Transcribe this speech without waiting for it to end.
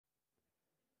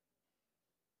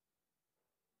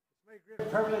my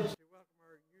great privilege to welcome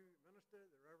our new minister,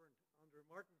 the Reverend Andrew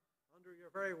Martin. Andrew,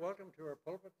 you're very welcome to our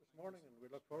pulpit this morning, and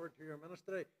we look forward to your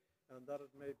ministry, and that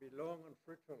it may be long and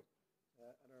fruitful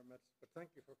in our midst. But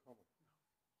thank you for coming.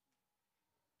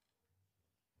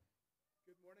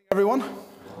 Good morning, everyone.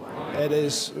 It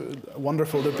is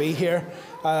wonderful to be here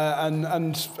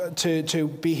and to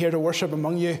be here to worship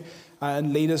among you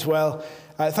and lead as well.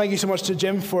 Thank you so much to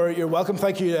Jim for your welcome.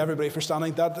 Thank you to everybody for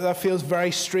standing. That feels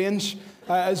very strange.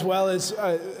 As well as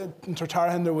in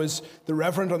Tartarian, there was the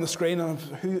Reverend on the screen, and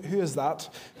who is that?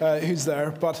 Who's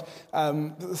there? But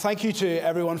thank you to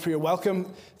everyone for your welcome.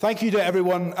 Thank you to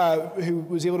everyone who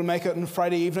was able to make it on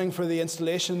Friday evening for the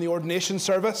installation, the ordination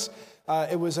service.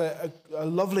 It was a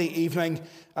lovely evening.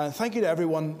 Thank you to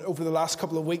everyone over the last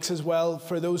couple of weeks as well,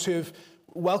 for those who've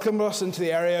welcomed us into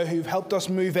the area, who've helped us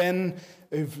move in,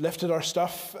 who've lifted our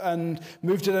stuff and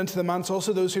moved it into the manse.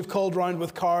 Also those who've called round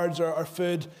with cards or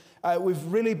food. We've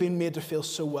really been made to feel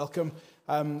so welcome.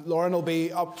 Lauren will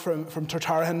be up from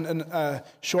Tartarian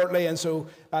shortly, and so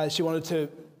she wanted to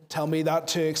tell me that,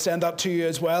 to extend that to you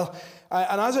as well.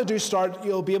 And as I do start,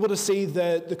 you'll be able to see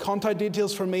the contact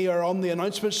details for me are on the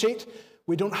announcement sheet.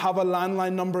 We don't have a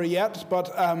landline number yet,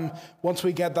 but once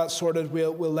we get that sorted,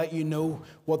 we'll let you know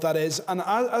what that is. And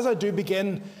as I do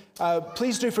begin,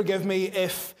 please do forgive me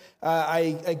if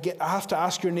I have to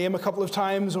ask your name a couple of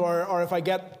times, or if I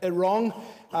get it wrong.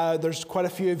 There's quite a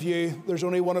few of you. There's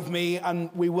only one of me, and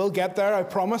we will get there, I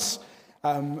promise.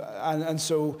 And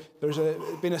so there's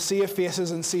been a sea of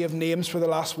faces and sea of names for the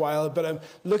last while, but I'm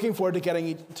looking forward to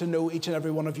getting to know each and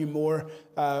every one of you more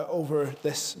over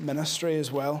this ministry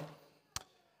as well.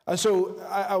 And so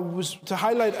I was to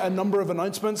highlight a number of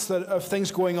announcements of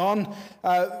things going on.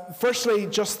 Firstly,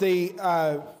 just the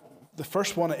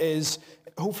first one is,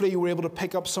 hopefully you were able to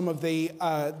pick up some of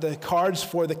the cards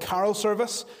for the carol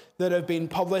service that have been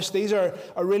published. These are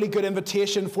a really good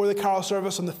invitation for the carol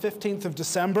service on the 15th of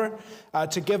December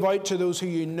to give out to those who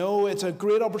you know. It's a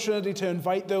great opportunity to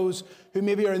invite those who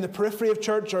maybe are in the periphery of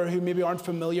church or who maybe aren't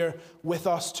familiar with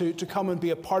us to come and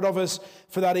be a part of us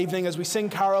for that evening as we sing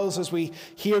carols, as we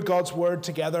hear God's word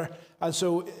together. And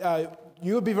so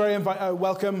you would be very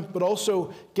welcome, but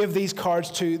also give these cards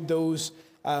to those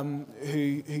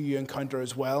who you encounter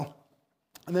as well.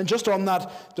 And then just on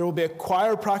that, there will be a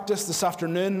choir practice this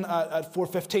afternoon at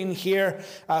 4:15 here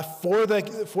for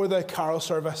the carol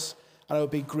service, and it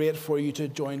would be great for you to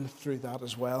join through that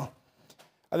as well.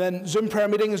 And then Zoom prayer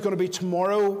meeting is going to be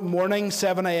tomorrow morning,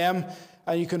 7 a.m.,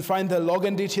 and you can find the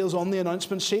login details on the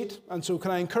announcement sheet. And so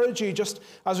can I encourage you, just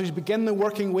as we begin the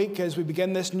working week, as we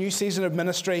begin this new season of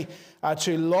ministry,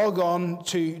 to log on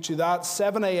to that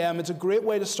 7 a.m. It's a great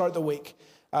way to start the week.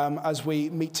 As we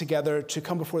meet together to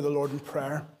come before the Lord in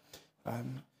prayer.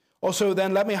 Also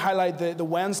then, let me highlight the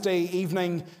Wednesday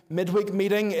evening midweek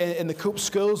meeting in the Cope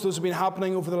schools. Those have been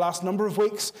happening over the last number of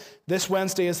weeks. This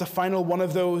Wednesday is the final one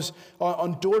of those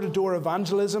on door-to-door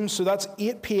evangelism. So that's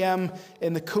 8 p.m.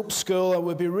 in the Cope school. It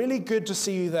would be really good to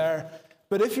see you there.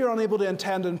 But if you're unable to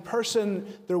attend in person,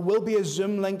 there will be a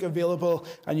Zoom link available,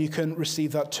 and you can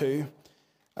receive that too.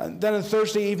 And then on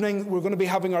Thursday evening, we're going to be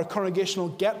having our congregational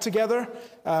get-together.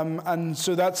 And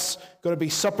so that's going to be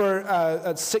supper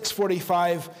at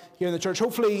 6:45 here in the church.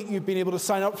 Hopefully, you've been able to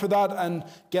sign up for that and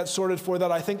get sorted for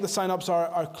that. I think the sign-ups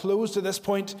are closed at this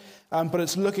point, but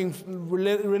it's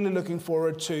really looking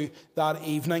forward to that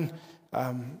evening.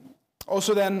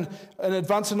 Also then, an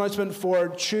advance announcement for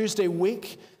Tuesday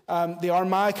week. The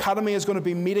Armagh Academy is going to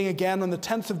be meeting again on the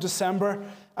 10th of December.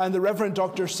 And the Reverend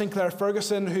Dr. Sinclair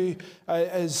Ferguson, who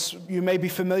is you may be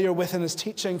familiar with in his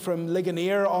teaching from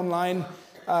Ligonier online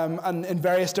and in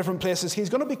various different places, he's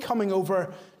going to be coming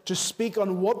over to speak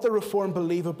on what the Reformed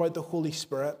believe about the Holy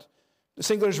Spirit.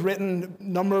 Sinclair's written a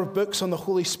number of books on the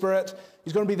Holy Spirit.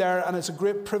 He's going to be there, and it's a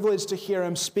great privilege to hear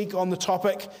him speak on the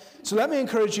topic. So let me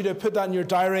encourage you to put that in your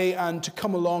diary and to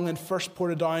come along in First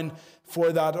Portadown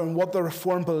for that, on what the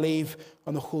Reformed believe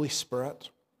on the Holy Spirit.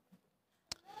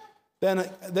 Then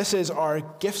this is our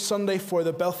gift Sunday for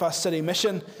the Belfast City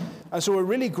Mission. And so we're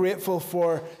really grateful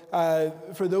for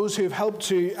those who've helped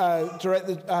to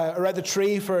erect the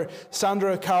tree, for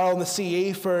Sandra, Carol, and the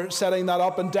CE for setting that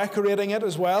up and decorating it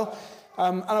as well.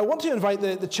 And I want to invite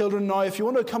the children now. If you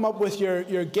want to come up with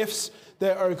your gifts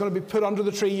that are going to be put under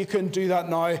the tree, you can do that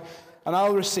now. And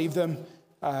I'll receive them.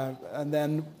 And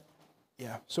then,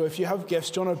 yeah. So if you have gifts,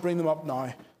 do you want to bring them up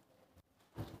now?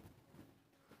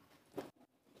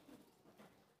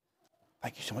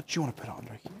 Thank you so much. Do you want to put it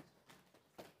under here?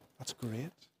 That's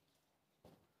great.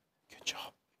 Good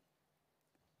job.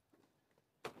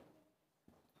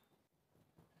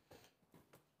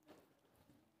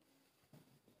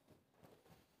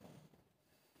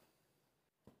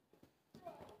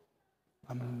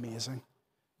 Amazing.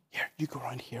 Here, you go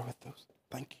around here with those.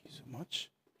 Thank you so much.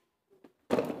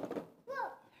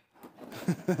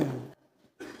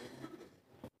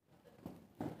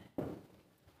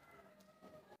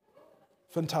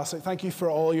 Fantastic. Thank you for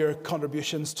all your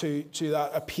contributions to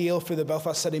that appeal for the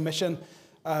Belfast City Mission.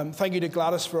 Thank you to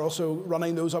Gladys for also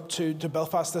running those up to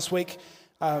Belfast this week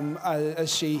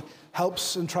as she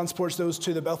helps and transports those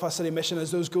to the Belfast City Mission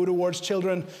as those go towards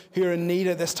children who are in need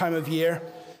at this time of year.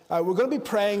 We're going to be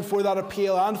praying for that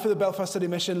appeal and for the Belfast City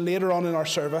Mission later on in our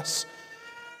service.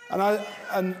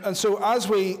 And so as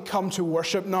we come to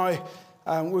worship now,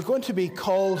 we're going to be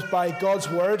called by God's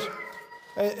Word.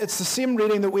 It's the same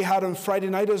reading that we had on Friday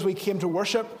night as we came to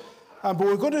worship, but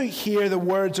we're going to hear the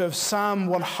words of Psalm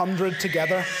 100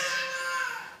 together,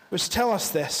 which tell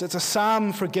us this. It's a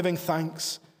psalm for giving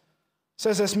thanks. It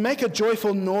says this: "Make a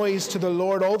joyful noise to the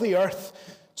Lord, all the earth.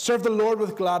 Serve the Lord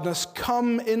with gladness.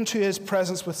 Come into his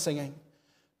presence with singing.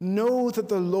 Know that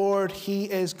the Lord, he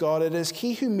is God. It is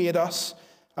he who made us,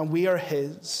 and we are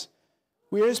his.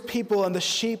 We are his people and the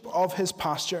sheep of his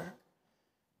pasture.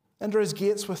 Enter his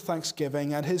gates with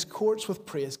thanksgiving and his courts with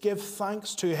praise. Give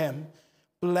thanks to him.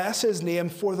 Bless his name,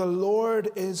 for the Lord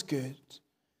is good,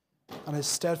 and his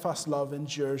steadfast love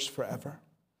endures forever."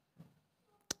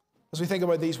 As we think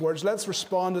about these words, let's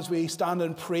respond as we stand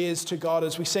in praise to God,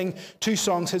 as we sing two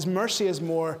songs, "His mercy is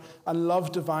more" and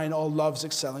 "Love divine, all loves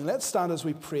excelling." Let's stand as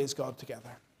we praise God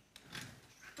together.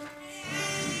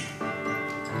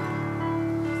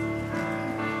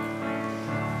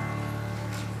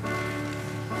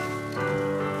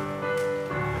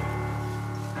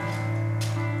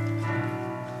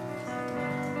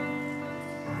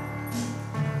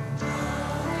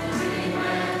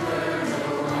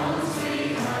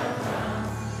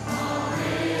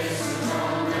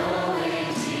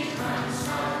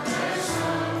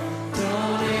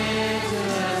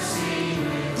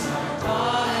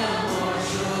 God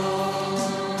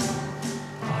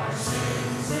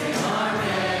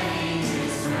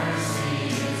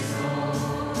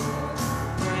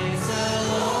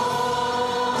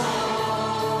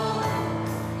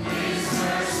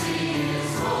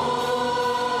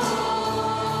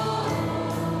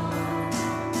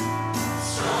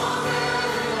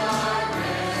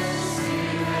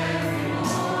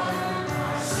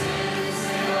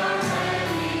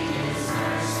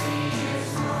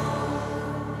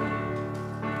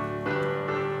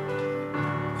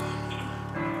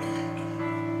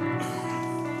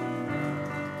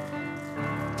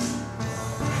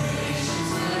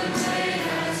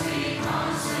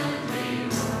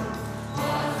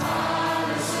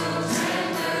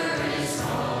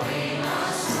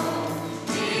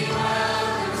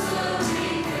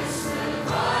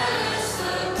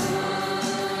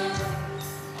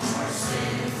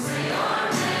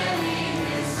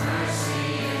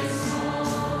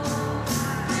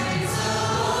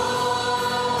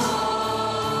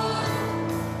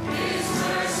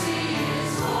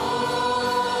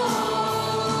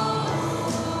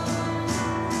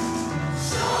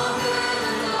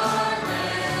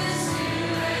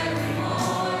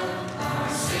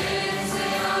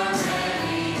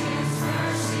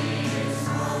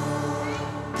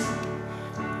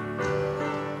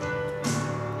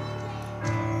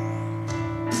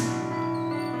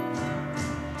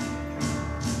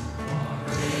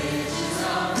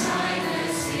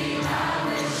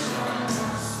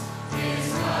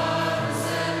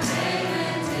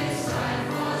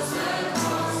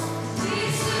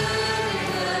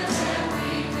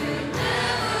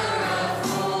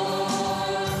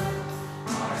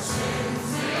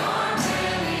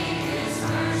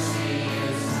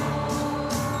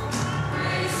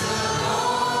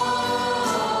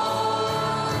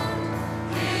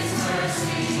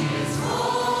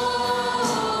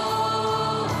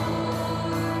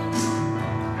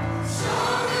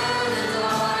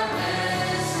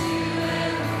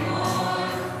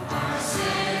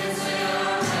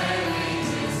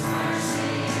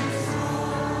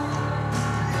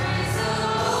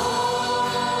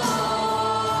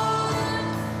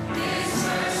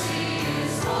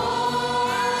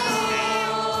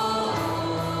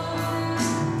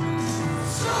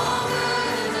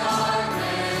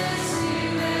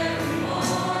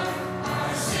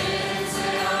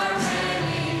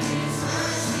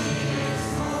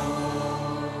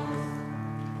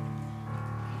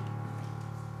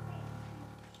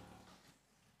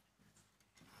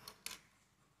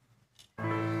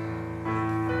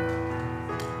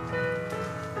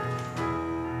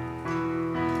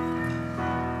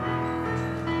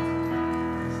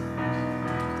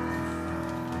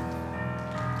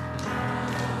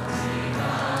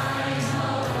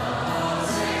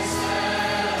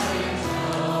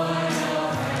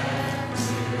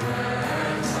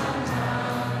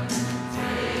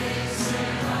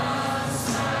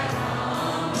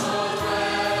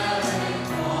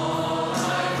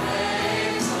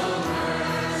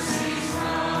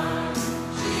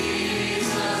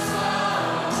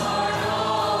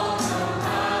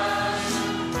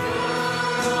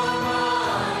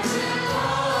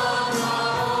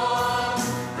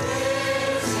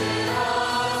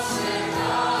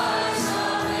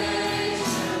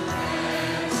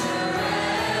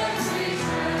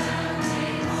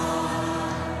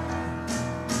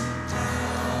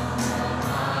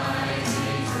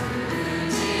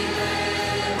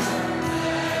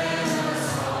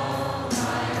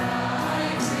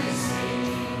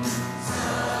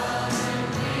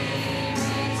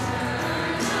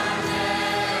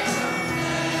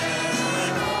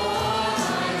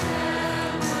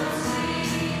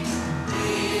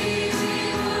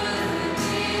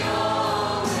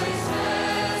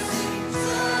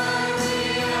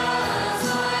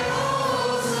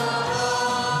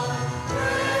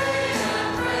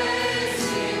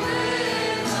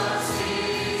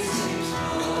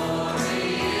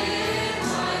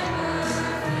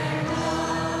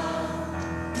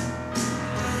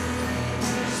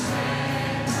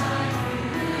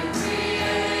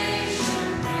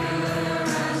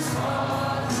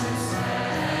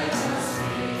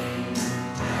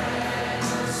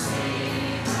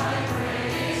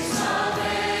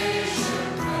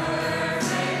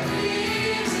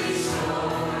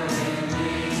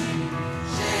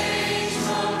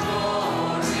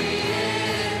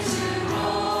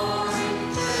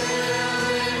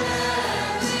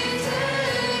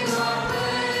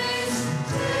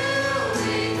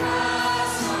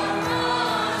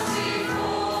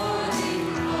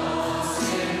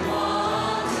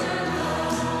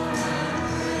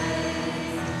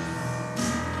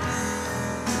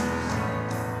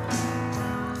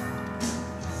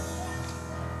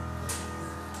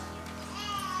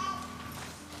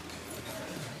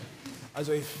As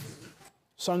we've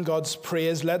sung God's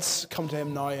praise, let's come to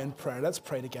him now in prayer. Let's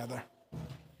pray together.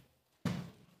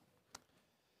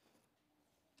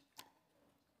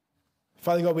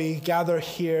 Father God, we gather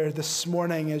here this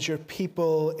morning as your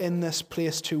people in this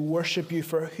place to worship you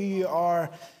for who you are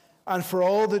and for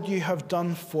all that you have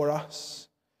done for us.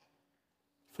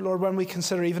 For Lord, when we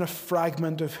consider even a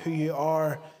fragment of who you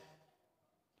are,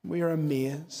 we are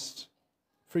amazed.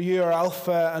 For you are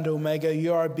Alpha and Omega.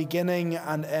 You are beginning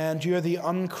and end. You are the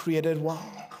uncreated one.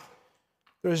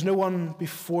 There is no one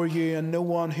before you and no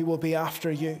one who will be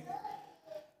after you.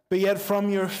 But yet from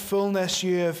your fullness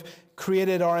you have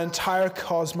created our entire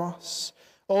cosmos.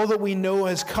 All that we know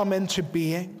has come into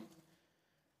being.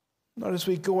 Lord, as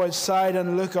we go outside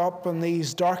and look up on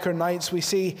these darker nights, we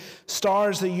see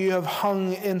stars that you have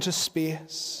hung into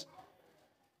space.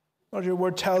 Lord, your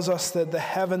word tells us that the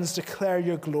heavens declare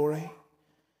your glory.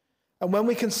 And when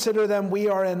we consider them, we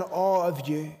are in awe of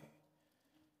you.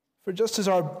 For just as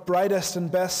our brightest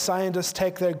and best scientists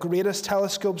take their greatest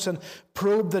telescopes and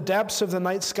probe the depths of the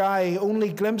night sky,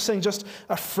 only glimpsing just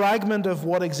a fragment of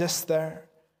what exists there,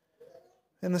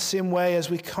 in the same way as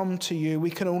we come to you,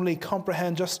 we can only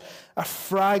comprehend just a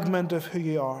fragment of who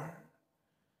you are.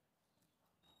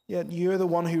 Yet you're the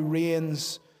one who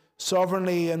reigns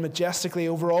sovereignly and majestically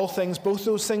over all things, both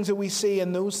those things that we see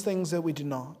and those things that we do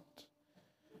not.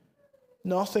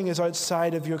 Nothing is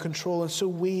outside of your control, and so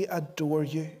we adore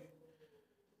you.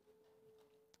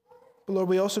 But Lord,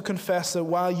 we also confess that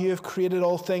while you have created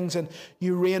all things and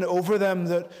you reign over them,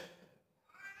 that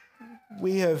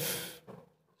we have,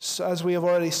 as we have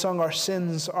already sung, our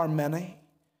sins are many.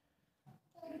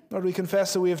 Lord, we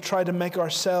confess that we have tried to make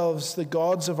ourselves the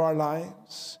gods of our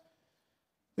lives.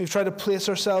 We've tried to place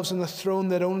ourselves on the throne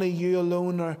that only you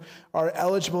alone are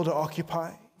eligible to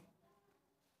occupy.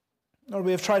 Lord,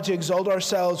 we have tried to exalt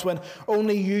ourselves when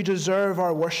only you deserve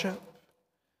our worship.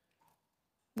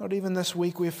 Lord, even this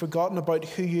week we have forgotten about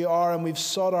who you are and we've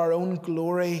sought our own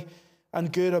glory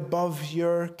and good above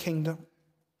your kingdom.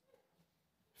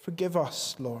 Forgive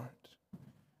us, Lord.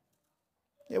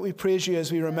 Yet we praise you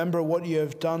as we remember what you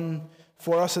have done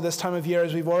for us at this time of year,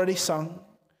 as we've already sung.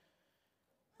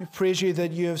 We praise you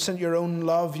that you have sent your own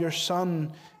love, your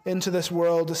Son, into this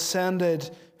world, descended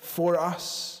for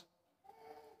us.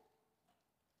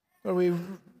 Lord, we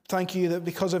thank you that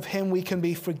because of him we can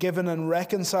be forgiven and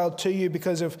reconciled to you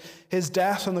because of his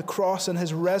death on the cross and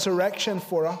his resurrection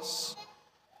for us.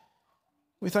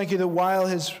 We thank you that while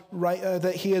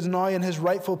that he is now in his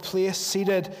rightful place,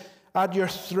 seated at your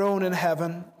throne in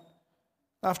heaven,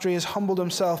 after he has humbled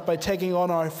himself by taking on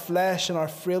our flesh and our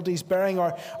frailties, bearing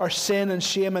our sin and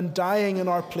shame and dying in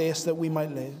our place that we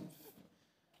might live.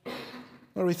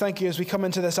 Lord, we thank you as we come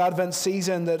into this Advent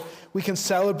season that we can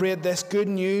celebrate this good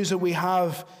news that we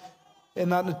have in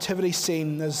that nativity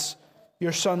scene as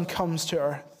your Son comes to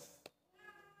earth.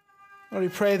 Lord, we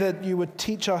pray that you would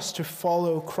teach us to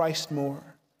follow Christ more.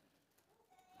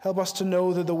 Help us to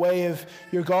know that the way of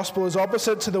your gospel is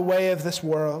opposite to the way of this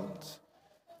world.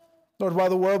 Lord, while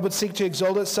the world would seek to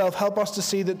exalt itself, help us to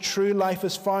see that true life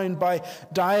is found by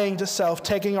dying to self,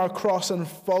 taking our cross and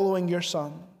following your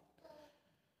Son.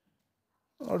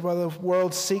 Lord, while the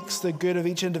world seeks the good of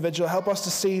each individual, help us to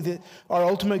see that our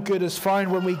ultimate good is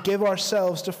found when we give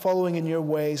ourselves to following in your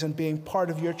ways and being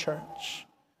part of your church.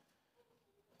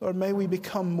 Lord, may we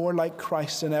become more like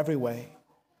Christ in every way.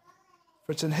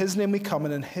 For it's in his name we come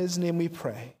and in his name we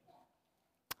pray.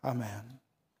 Amen.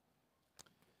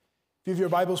 If you have your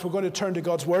Bibles, we're going to turn to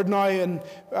God's Word now. And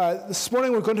this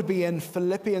morning we're going to be in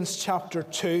Philippians chapter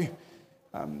 2.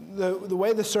 The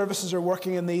way the services are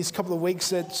working in these couple of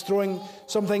weeks, it's throwing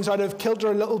some things out of kilter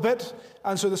a little bit.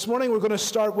 And so this morning we're going to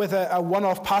start with a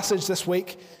one-off passage this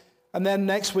week. And then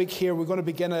next week here we're going to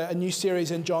begin a new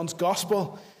series in John's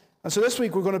Gospel. And so this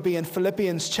week we're going to be in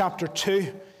Philippians chapter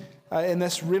 2. In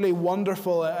this really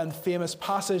wonderful and famous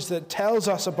passage that tells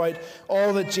us about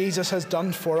all that Jesus has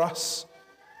done for us.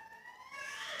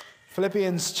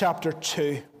 Philippians chapter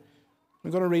 2.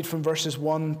 We're going to read from verses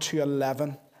 1 to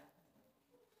 11.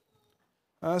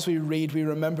 As we read, we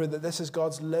remember that this is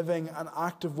God's living and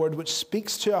active word which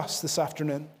speaks to us this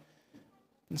afternoon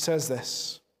and says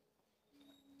this.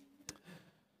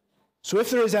 So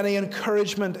if there is any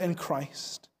encouragement in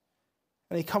Christ,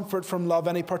 any comfort from love,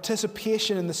 any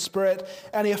participation in the Spirit,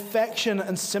 any affection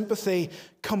and sympathy,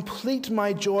 complete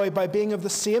my joy by being of the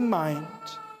same mind,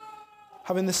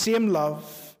 having the same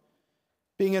love,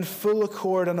 being in full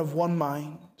accord and of one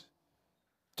mind.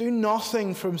 Do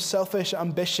nothing from selfish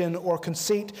ambition or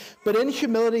conceit, but in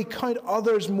humility count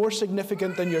others more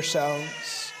significant than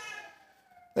yourselves.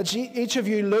 That each of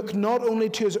you look not only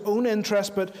to his own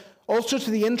interest, but also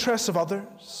to the interests of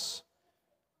others.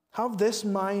 Have this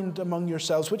mind among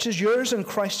yourselves, which is yours in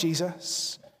Christ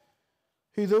Jesus,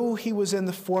 who though he was in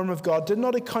the form of God, did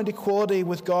not account equality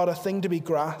with God a thing to be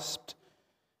grasped,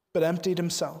 but emptied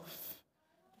himself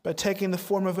by taking the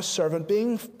form of a servant,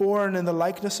 being born in the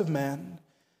likeness of men,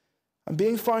 and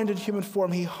being found in human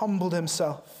form, he humbled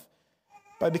himself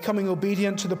by becoming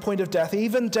obedient to the point of death,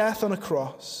 even death on a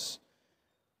cross.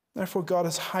 Therefore God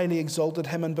has highly exalted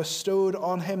him and bestowed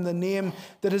on him the name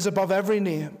that is above every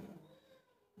name,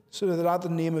 so that at the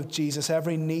name of Jesus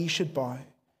every knee should bow,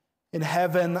 in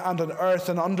heaven and on earth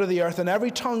and under the earth, and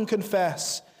every tongue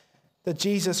confess that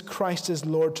Jesus Christ is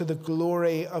Lord, to the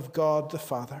glory of God the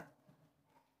Father.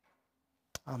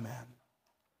 Amen.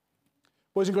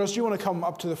 Boys and girls, do you want to come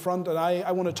up to the front? And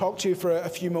I want to talk to you for a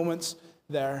few moments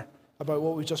there about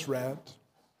what we just read.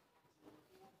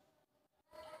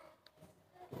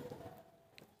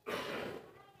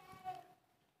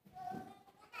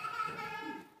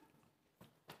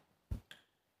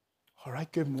 All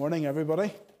right, good morning,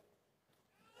 everybody.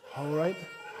 All right. Do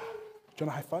you want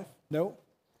a high five? No?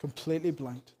 Completely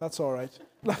blanked. That's all right.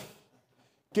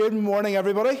 Good morning,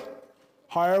 everybody.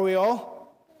 How are we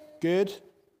all? Good?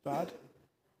 Bad?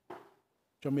 Do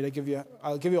you want me to give you...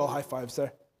 I'll give you all high fives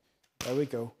there. There we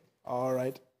go. All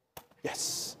right.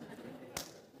 Yes.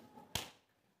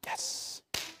 Yes.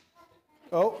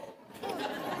 Oh.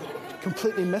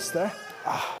 Completely missed there.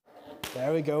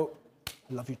 There we go.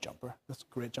 I love your jumper. That's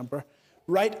a great jumper.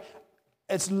 Right.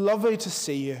 It's lovely to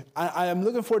see you. I am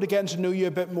looking forward to getting to know you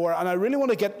a bit more, and I really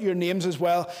want to get your names as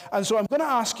well. And so I'm going to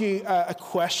ask you a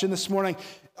question this morning.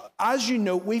 As you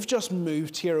know, we've just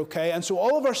moved here, okay? And so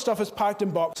all of our stuff is packed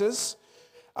in boxes,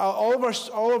 all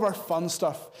of our fun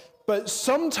stuff. But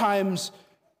sometimes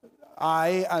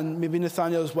I, and maybe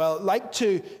Nathaniel as well, like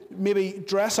to maybe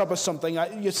dress up as something.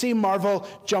 You see Marvel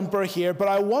jumper here, but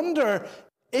I wonder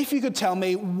if you could tell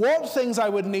me what things I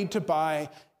would need to buy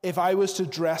if I was to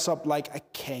dress up like a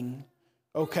king,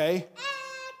 okay?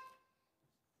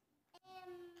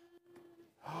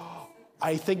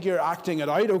 I think you're acting it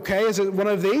out, okay? Is it one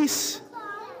of these?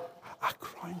 A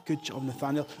crown. Good job,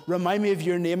 Nathaniel. Remind me of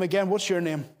your name again. What's your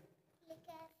name?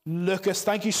 Lucas.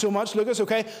 Thank you so much, Lucas,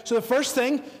 okay? So the first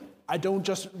thing, I don't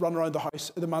just run around the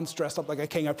house. The man's dressed up like a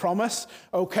king, I promise,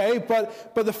 okay?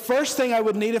 But the first thing I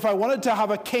would need if I wanted to have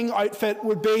a king outfit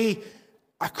would be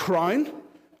a crown,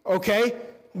 okay?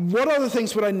 What other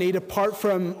things would I need apart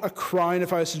from a crown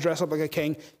if I was to dress up like a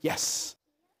king? Yes.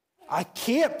 A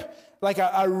cape, like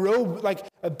a robe, like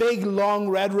a big, long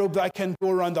red robe that I can go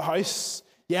around the house.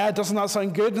 Yeah, doesn't that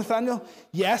sound good, Nathaniel?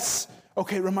 Yes.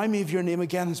 Okay, remind me of your name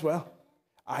again as well.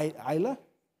 Isla?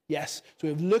 Yes. So we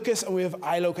have Lucas and we have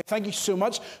Isla. Okay, thank you so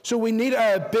much. So we need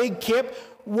a big cape.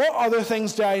 What other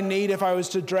things do I need if I was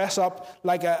to dress up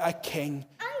like a king?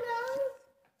 I know.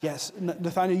 Yes.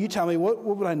 Nathaniel, you tell me, what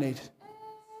would I need?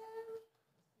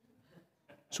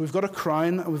 So we've got a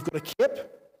crown and we've got a cape.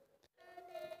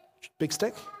 Big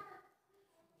stick.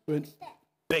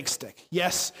 Big stick.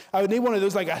 Yes. I would need one of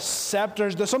those, like a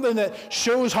scepter. There's something that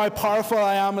shows how powerful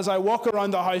I am as I walk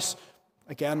around the house.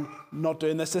 Again, not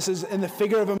doing this. This is in the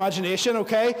figure of imagination,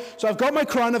 okay? So I've got my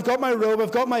crown, I've got my robe,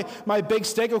 I've got my big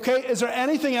stick, okay? Is there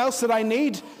anything else that I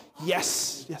need?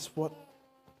 Yes. Yes, what?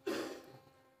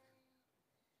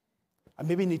 I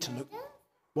maybe need to look.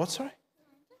 What, sorry?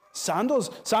 Sandals.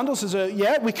 Sandals is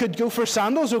we could go for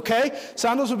sandals, okay?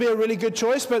 Sandals would be a really good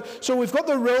choice. But so we've got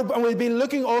the robe and we've been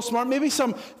looking all smart. Maybe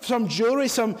some jewelry,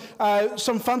 some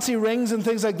fancy rings and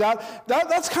things like that.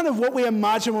 That's kind of what we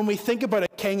imagine when we think about a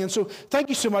king. And so thank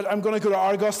you so much. I'm going to go to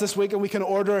Argos this week and we can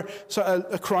order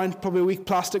a crown, probably a wee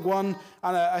plastic one,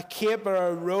 and a cape or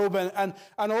a robe and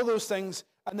all those things.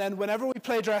 And then whenever we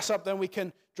play dress up, then we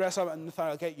can dress up. And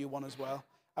Nathaniel, I'll get you one as well.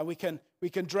 And we can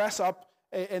dress up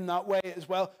in that way as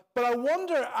well. But I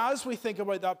wonder, as we think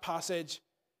about that passage,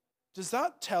 does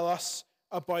that tell us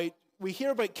about, we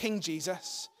hear about King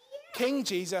Jesus,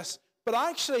 but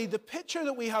actually the picture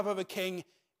that we have of a king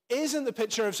isn't the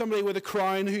picture of somebody with a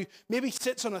crown who maybe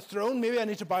sits on a throne. Maybe I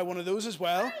need to buy one of those as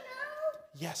well.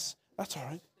 Yes, that's all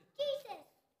right. Jesus.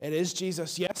 It is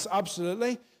Jesus, yes,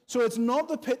 absolutely. So it's not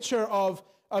the picture of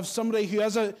somebody who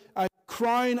has a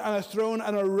crown and a throne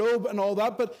and a robe and all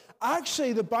that, but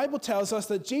actually the Bible tells us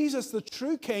that Jesus, the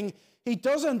true king, he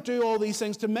doesn't do all these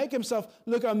things to make himself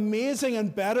look amazing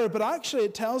and better, but actually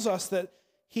it tells us that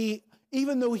he,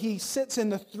 even though he sits in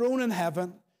the throne in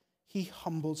heaven, he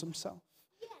humbles himself.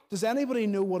 Does anybody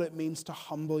know what it means to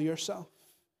humble yourself?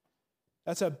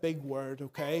 That's a big word,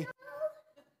 okay?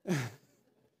 Do you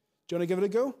want to give it a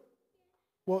go?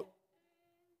 What?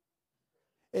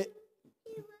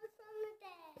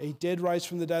 He did rise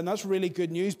from the dead, and that's really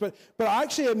good news. But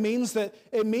actually, it means that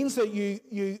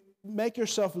you make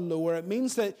yourself lower. It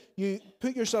means that you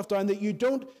put yourself down, that you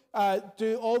don't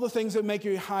do all the things that make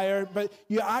you higher, but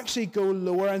you actually go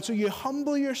lower, and so you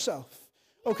humble yourself.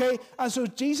 Okay? And so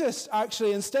Jesus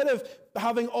actually, instead of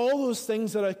having all those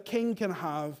things that a king can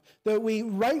have, that we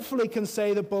rightfully can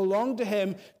say that belong to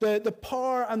him, the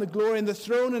power and the glory and the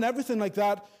throne and everything like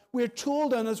that, we're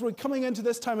told, and as we're coming into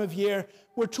this time of year,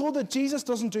 we're told that Jesus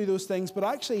doesn't do those things, but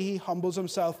actually he humbles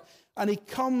himself, and he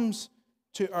comes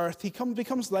to earth. He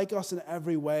becomes like us in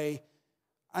every way,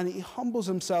 and he humbles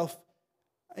himself.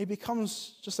 He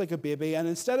becomes just like a baby, and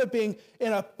instead of being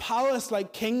in a palace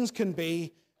like kings can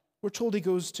be, we're told he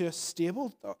goes to a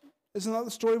stable. Isn't that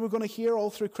the story we're going to hear all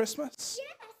through Christmas?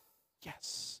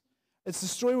 Yes. It's the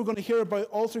story we're going to hear about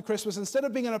all through Christmas. Instead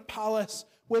of being in a palace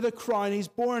with a crown, he's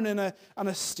born in a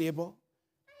stable,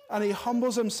 and he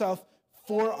humbles himself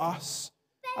for us.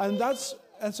 And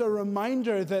it's a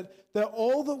reminder that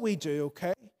all that we do,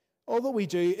 okay, all that we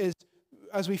do is,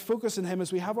 as we focus on him,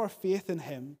 as we have our faith in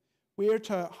him, we are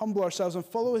to humble ourselves and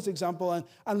follow his example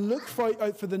and look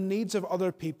out for the needs of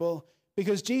other people,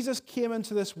 because Jesus came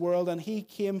into this world and he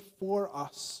came for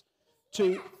us,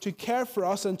 to care for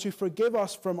us and to forgive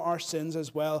us from our sins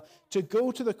as well, to go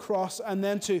to the cross and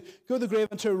then to go to the grave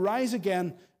and to rise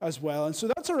again as well. And so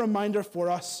that's a reminder for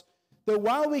us that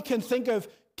while we can think of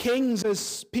kings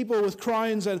as people with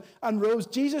crowns and robes,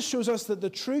 Jesus shows us that the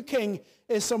true king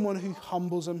is someone who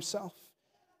humbles himself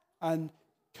and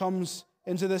comes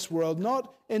into this world,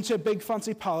 not into a big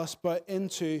fancy palace, but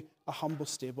into a humble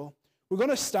stable. We're going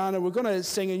to stand and we're going to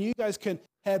sing, and you guys can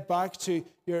head back to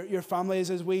your families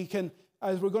as we're going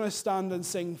to stand and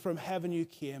sing "From Heaven You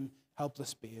Came,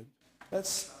 Helpless Babe." Let's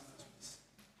stand.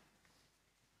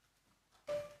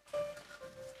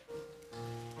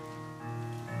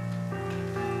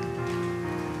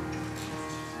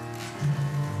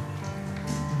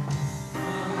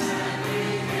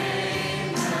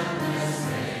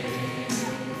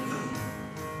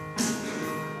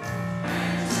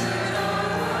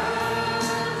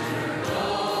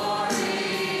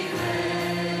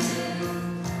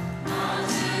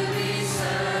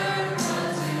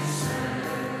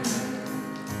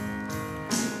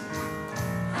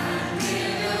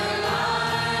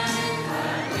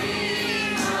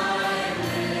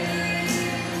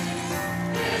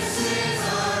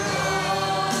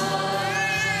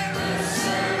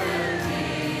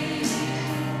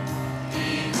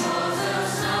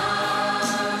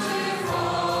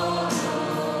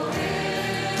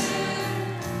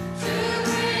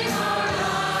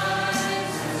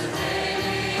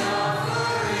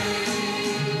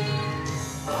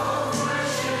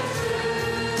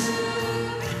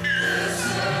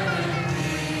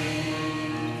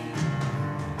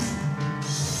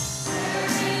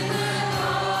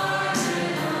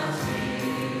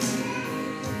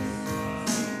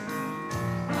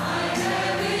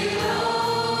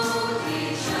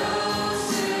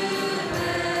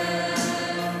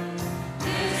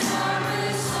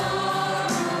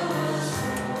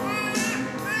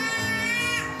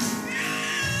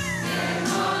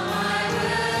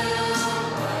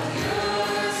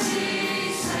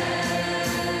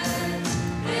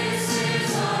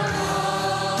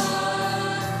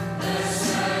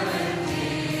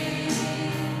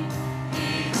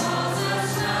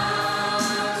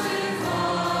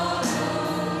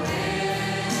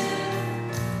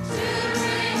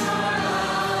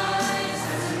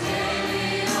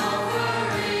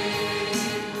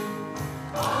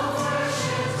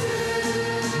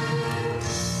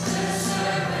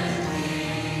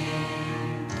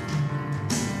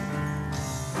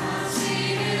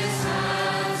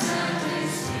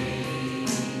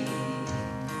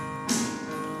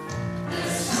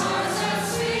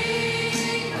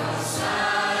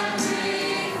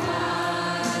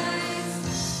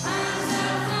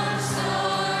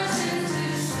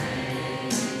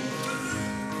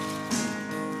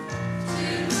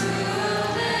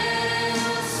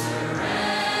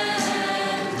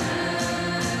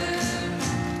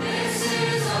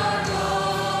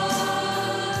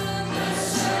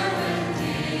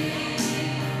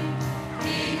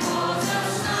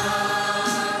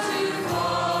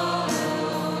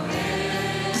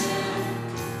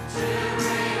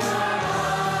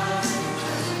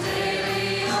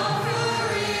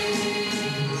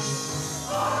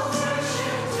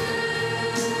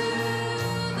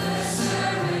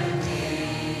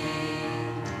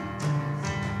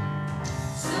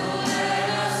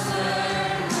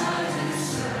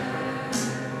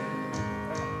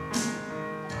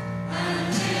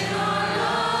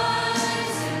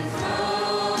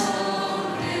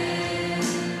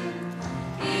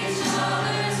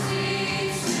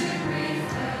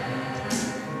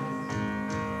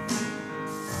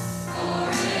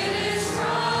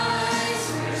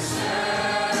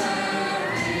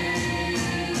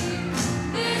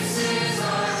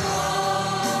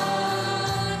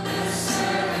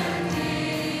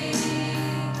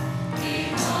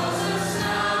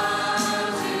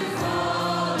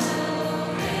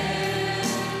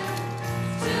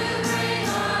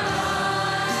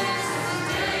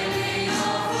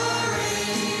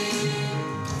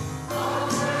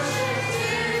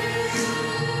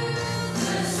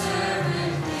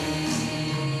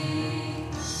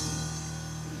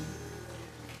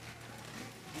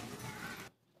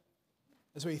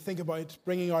 as we think about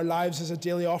bringing our lives as a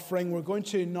daily offering, we're going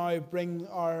to now bring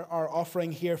our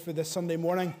offering here for this Sunday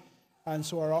morning. And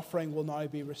so our offering will now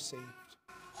be received.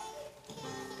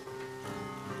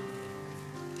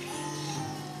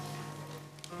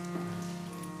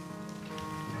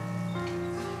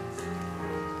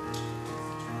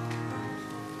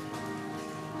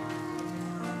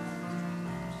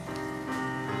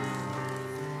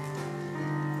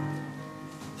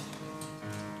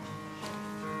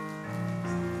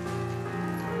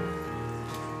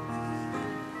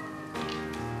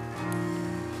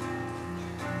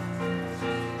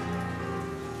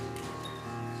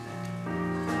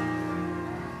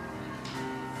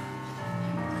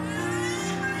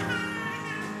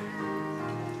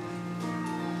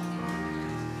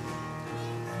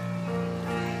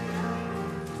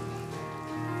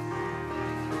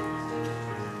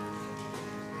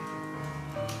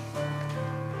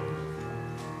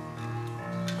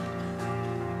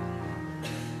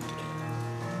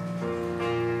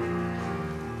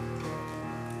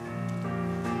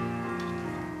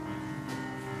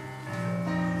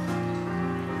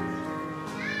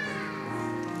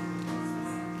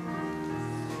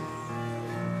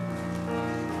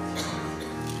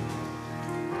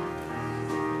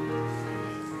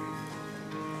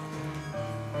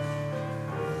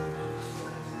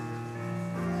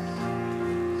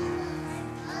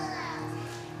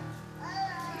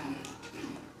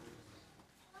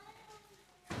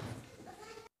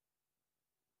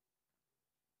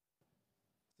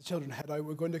 The children head out,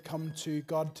 we're going to come to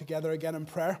God together again in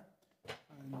prayer.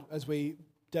 And as we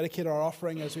dedicate our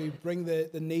offering, as we bring the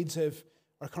needs of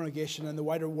our congregation and the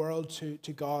wider world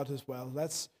to God as well,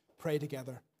 let's pray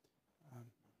together.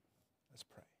 Let's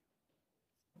pray.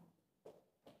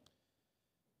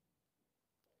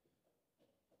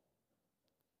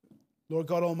 Lord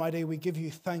God Almighty, we give you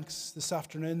thanks this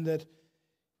afternoon that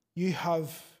you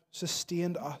have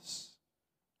sustained us.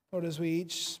 Lord, as we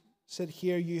each sit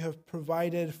here, you have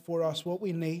provided for us what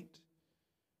we need.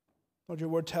 Lord, your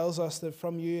word tells us that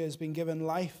from you has been given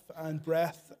life and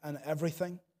breath and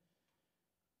everything.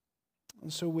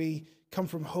 And so we come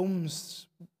from homes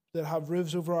that have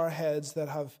roofs over our heads, that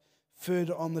have food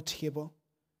on the table.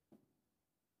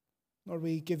 Lord,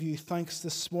 we give you thanks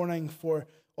this morning for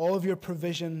all of your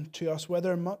provision to us,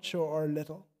 whether much or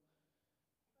little.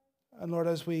 And Lord,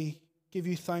 as we give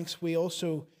you thanks, we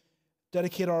also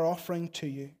dedicate our offering to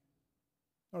you.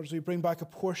 Lord, as we bring back a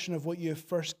portion of what you have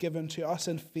first given to us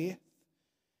in faith,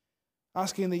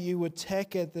 asking that you would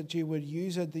take it, that you would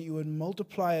use it, that you would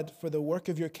multiply it for the work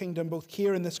of your kingdom, both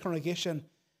here in this congregation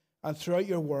and throughout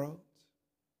your world.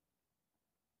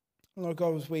 Lord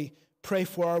God, as we pray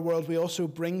for our world, we also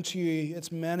bring to you its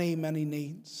many, many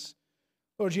needs.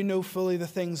 Lord, you know fully the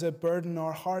things that burden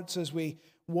our hearts as we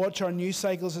watch our news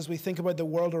cycles, as we think about the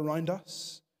world around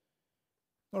us.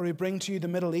 Lord, we bring to you the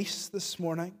Middle East this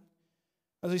morning,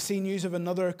 as we see news of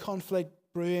another conflict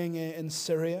brewing in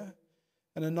Syria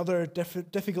and another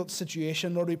difficult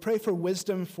situation. Lord, we pray for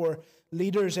wisdom for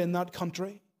leaders in that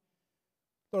country.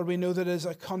 Lord, we know that it is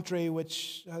a country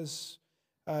which has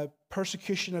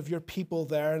persecution of your people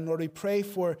there. And Lord, we pray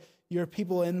for your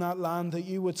people in that land, that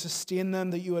you would sustain them,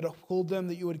 that you would uphold them,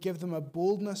 that you would give them a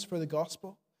boldness for the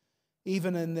gospel,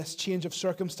 even in this change of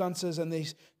circumstances and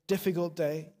these difficult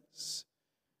days.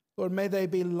 Lord, may they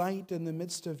be light in the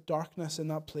midst of darkness in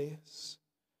that place.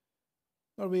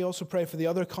 Lord, we also pray for the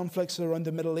other conflicts around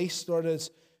the Middle East. Lord,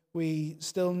 as we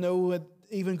still know,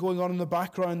 even going on in the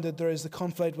background, that there is the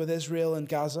conflict with Israel and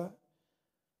Gaza.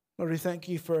 Lord, we thank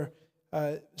you for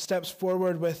steps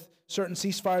forward with certain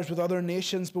ceasefires with other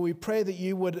nations, but we pray that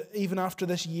you would, even after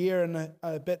this year and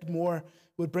a bit more,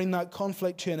 would bring that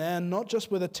conflict to an end, not just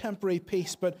with a temporary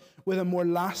peace, but with a more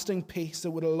lasting peace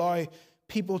that would allow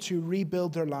people to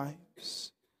rebuild their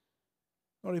lives.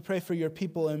 Lord, we pray for your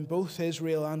people in both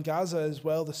Israel and Gaza as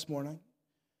well this morning.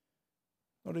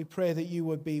 Lord, we pray that you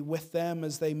would be with them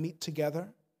as they meet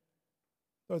together.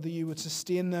 Lord, that you would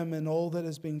sustain them in all that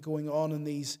has been going on in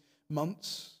these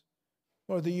months.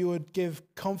 Lord, that you would give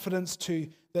confidence to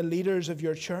the leaders of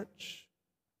your church,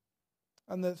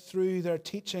 and that through their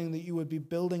teaching that you would be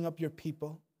building up your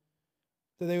people,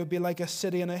 that they would be like a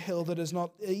city on a hill that is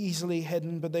not easily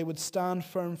hidden, but they would stand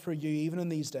firm for you even in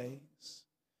these days.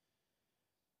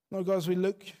 Lord God, as we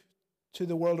look to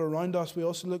the world around us, we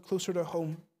also look closer to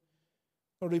home.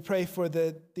 Lord, we pray for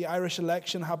the Irish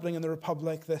election happening in the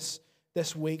Republic this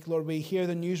week. Lord, we hear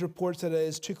the news reports that it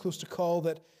is too close to call,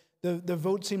 that the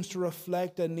vote seems to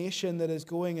reflect a nation that is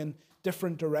going in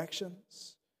different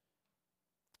directions.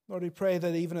 Lord, we pray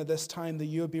that even at this time that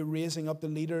you would be raising up the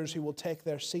leaders who will take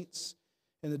their seats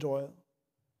in the Dáil.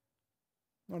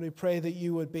 Lord, we pray that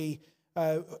you would be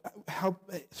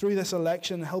through this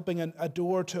election, helping a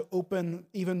door to open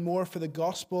even more for the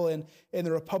gospel in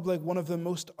the Republic, one of the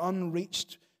most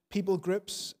unreached people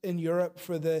groups in Europe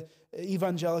for the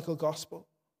evangelical gospel.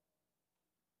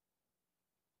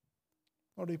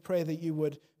 Lord, we pray that you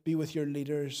would be with your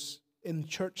leaders in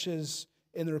churches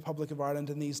in the Republic of Ireland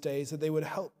in these days, that they would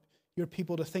help your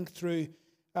people to think through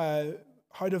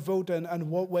how to vote and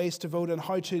what ways to vote and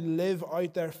how to live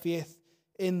out their faith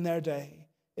in their day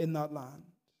in that land.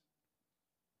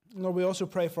 Lord, we also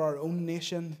pray for our own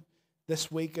nation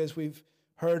this week as we've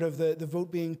heard of the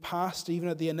vote being passed, even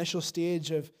at the initial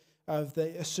stage of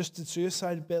the assisted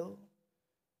suicide bill.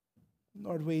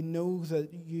 Lord, we know that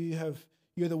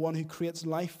you're the one who creates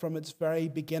life from its very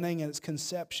beginning and its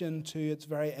conception to its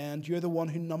very end. You're the one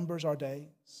who numbers our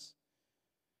days.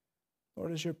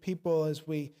 Lord, as your people, as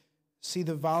we see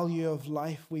the value of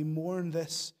life, we mourn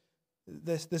this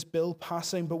bill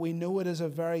passing, but we know it is a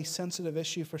very sensitive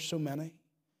issue for so many,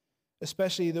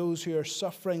 especially those who are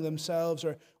suffering themselves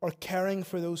or caring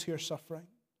for those who are suffering.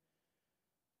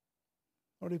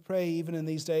 Lord, we pray even in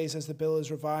these days as the bill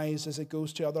is revised, as it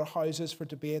goes to other houses for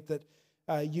debate, that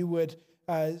you would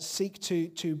seek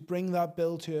to bring that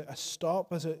bill to a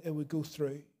stop as it would go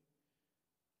through.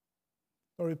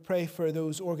 Lord, we pray for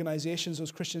those organizations,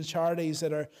 those Christian charities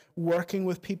that are working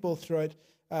with people throughout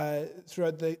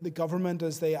the government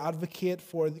as they advocate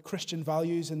for the Christian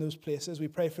values in those places. We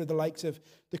pray for the likes of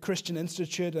the Christian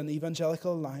Institute and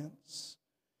Evangelical Alliance.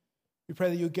 We pray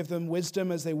that you give them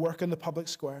wisdom as they work in the public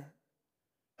square.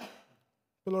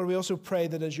 But Lord, we also pray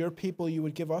that as your people, you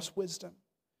would give us wisdom.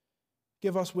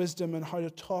 Give us wisdom in how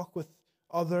to talk with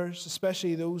others,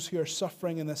 especially those who are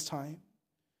suffering in this time.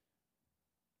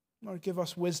 Lord, give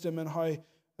us wisdom in how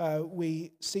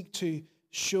we seek to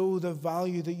show the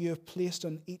value that you have placed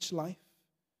on each life,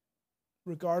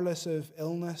 regardless of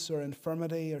illness or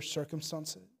infirmity or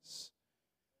circumstances.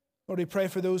 Lord, we pray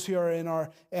for those who are in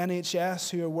our NHS,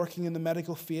 who are working in the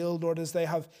medical field, Lord, as they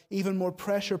have even more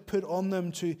pressure put on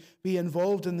them to be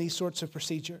involved in these sorts of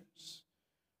procedures.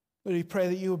 Lord, we pray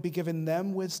that you will be giving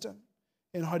them wisdom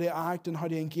in how to act and how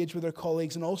to engage with their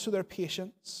colleagues and also their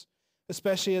patients,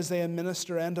 especially as they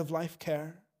administer end-of-life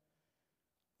care.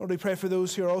 Lord, we pray for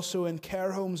those who are also in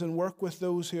care homes and work with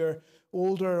those who are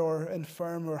older or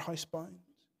infirm or housebound.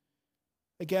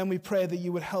 Again, we pray that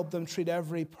you would help them treat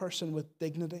every person with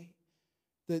dignity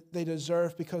that they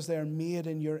deserve because they are made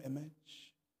in your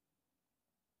image.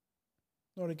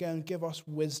 Lord, again, give us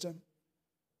wisdom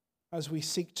as we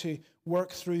seek to work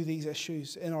through these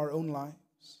issues in our own lives.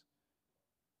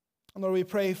 And Lord, we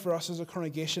pray for us as a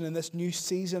congregation in this new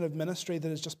season of ministry that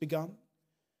has just begun.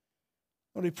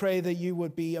 Lord, we pray that you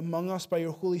would be among us by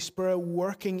your Holy Spirit,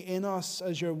 working in us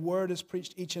as your word is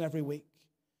preached each and every week.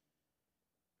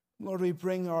 Lord, we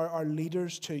bring our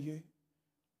leaders to you.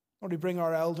 Lord, we bring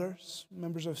our elders,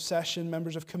 members of session,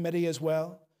 members of committee as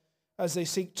well, as they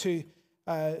seek to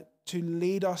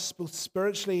lead us both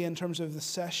spiritually in terms of the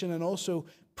session and also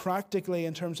practically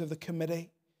in terms of the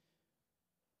committee.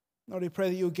 Lord, we pray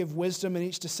that you'll give wisdom in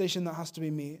each decision that has to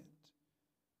be made.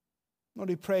 Lord,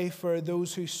 we pray for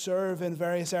those who serve in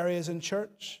various areas in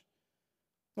church.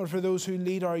 Lord, for those who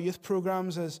lead our youth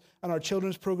programs and our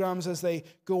children's programs as they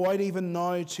go out even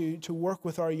now to work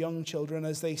with our young children,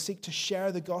 as they seek to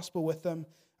share the gospel with them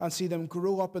and see them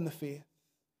grow up in the faith.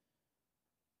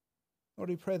 Lord,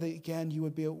 we pray that again you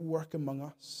would be at work among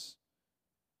us.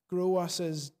 Grow us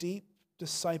as deep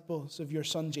disciples of your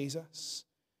Son Jesus,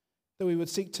 that we would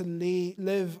seek to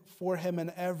live for him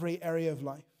in every area of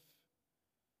life.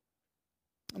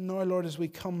 And now, Lord, as we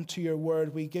come to your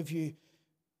word, we give you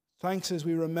thanks as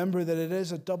we remember that it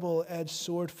is a double-edged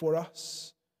sword for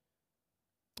us.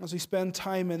 As we spend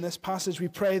time in this passage, we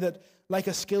pray that like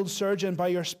a skilled surgeon, by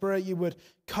your Spirit, you would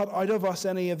cut out of us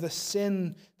any of the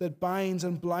sin that binds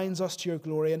and blinds us to your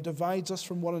glory and divides us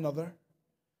from one another.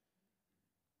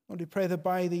 Lord, we pray that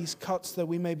by these cuts that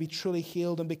we may be truly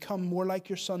healed and become more like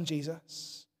your Son,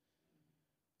 Jesus.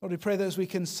 Lord, we pray that as we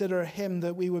consider him,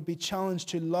 that we would be challenged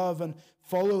to love and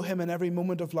follow him in every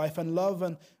moment of life and love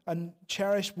and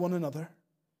cherish one another.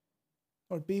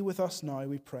 Lord, be with us now,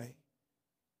 we pray.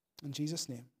 In Jesus'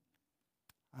 name,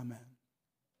 amen.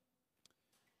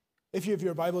 If you have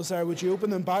your Bibles there, would you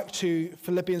open them back to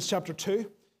Philippians chapter 2,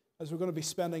 as we're going to be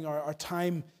spending our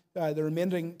time, the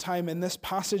remaining time in this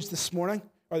passage this morning,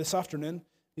 or this afternoon.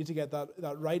 Need to get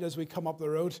that right as we come up the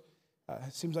road.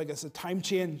 It seems like it's a time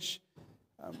change.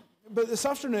 But this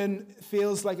afternoon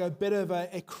feels like a bit of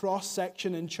a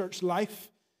cross-section in church life.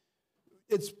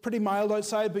 It's pretty mild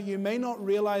outside, but you may not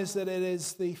realize that it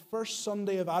is the first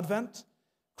Sunday of Advent.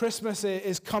 Christmas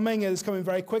is coming. It is coming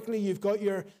very quickly. You've got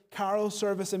your carol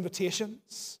service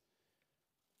invitations.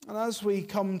 And as we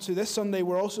come to this Sunday,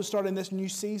 we're also starting this new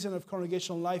season of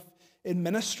congregational life in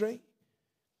ministry.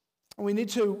 And we need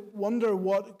to wonder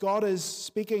what God is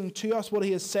speaking to us, what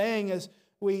he is saying as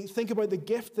we think about the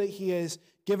gift that he has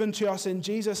given to us in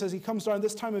Jesus as he comes down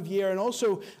this time of year, and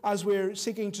also as we're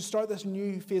seeking to start this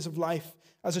new phase of life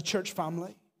as a church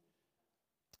family.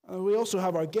 And we also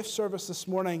have our gift service this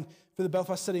morning for the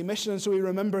Belfast City Mission, and so we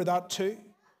remember that too.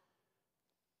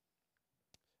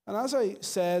 And as I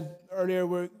said earlier,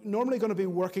 we're normally going to be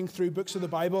working through books of the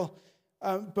Bible,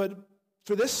 but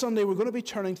for this Sunday, we're going to be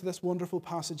turning to this wonderful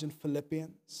passage in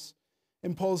Philippians,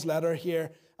 in Paul's letter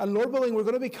here. And Lord willing, we're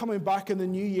going to be coming back in the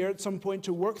new year at some point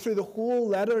to work through the whole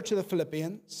letter to the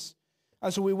Philippians.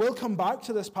 And so we will come back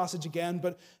to this passage again.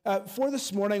 But for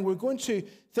this morning, we're going to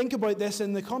think about this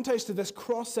in the context of this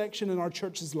cross-section in our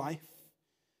church's life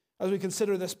as we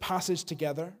consider this passage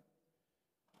together.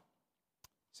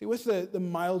 See, with the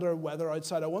milder weather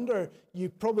outside, I wonder, you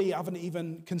probably haven't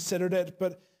even considered it,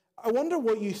 but I wonder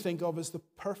what you think of as the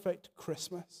perfect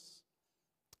Christmas.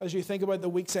 As you think about the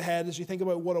weeks ahead, as you think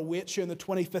about what awaits you on the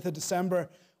 25th of December,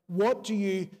 what do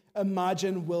you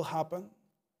imagine will happen?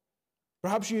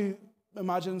 Perhaps you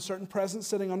imagine certain presents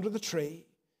sitting under the tree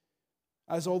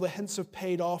as all the hints have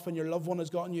paid off and your loved one has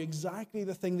gotten you exactly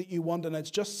the thing that you want, and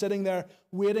it's just sitting there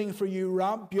waiting for you,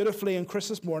 wrapped beautifully on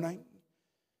Christmas morning.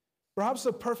 Perhaps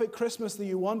the perfect Christmas that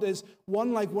you want is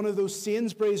one like one of those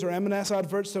Sainsbury's or M&S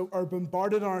adverts that are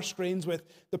bombarded on our screens with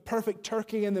the perfect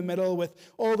turkey in the middle, with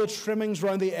all the trimmings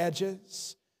around the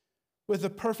edges, with the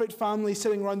perfect family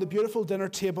sitting around the beautiful dinner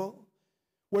table,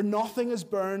 where nothing is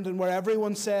burned and where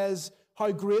everyone says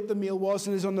how great the meal was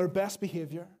and is on their best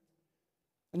behavior.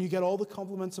 And you get all the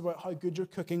compliments about how good your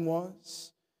cooking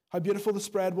was, how beautiful the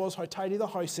spread was, how tidy the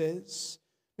house is.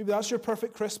 Maybe that's your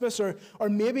perfect Christmas, or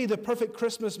maybe the perfect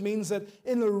Christmas means that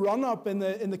in the run-up, in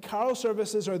the carol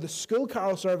services or the school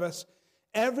carol service,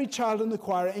 every child in the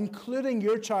choir, including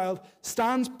your child,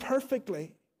 stands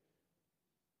perfectly.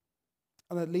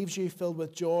 And it leaves you filled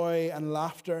with joy and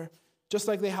laughter, just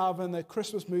like they have in the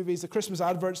Christmas movies, the Christmas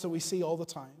adverts that we see all the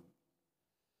time.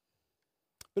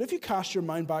 But if you cast your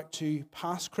mind back to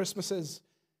past Christmases,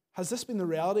 has this been the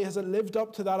reality? Has it lived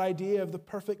up to that idea of the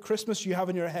perfect Christmas you have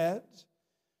in your head?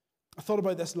 I thought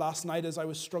about this last night as I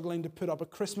was struggling to put up a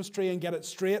Christmas tree and get it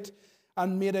straight,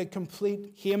 and made a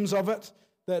complete hames of it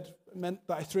that meant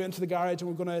that I threw it into the garage and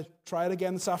we're going to try it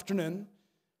again this afternoon.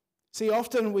 See,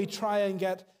 often we try and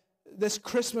get this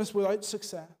Christmas without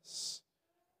success.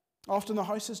 Often the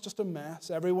house is just a mess.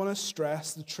 Everyone is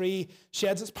stressed. The tree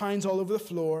sheds its pines all over the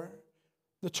floor.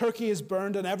 The turkey is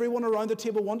burned and everyone around the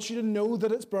table wants you to know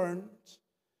that it's burned.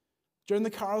 During the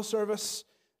carol service,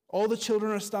 all the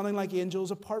children are standing like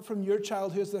angels, apart from your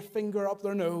child who has their finger up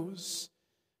their nose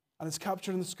and is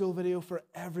captured in the school video for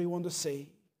everyone to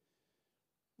see.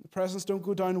 The presents don't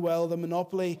go down well. The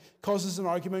Monopoly causes an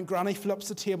argument. Granny flips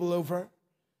the table over.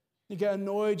 You get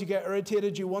annoyed. You get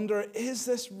irritated. You wonder, is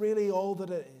this really all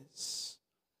that it is?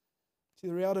 See,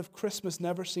 the reality of Christmas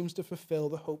never seems to fulfill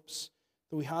the hopes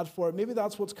that we had for it. Maybe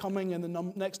that's what's coming in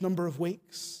the next number of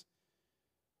weeks.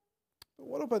 But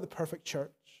what about the perfect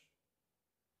church?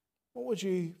 What would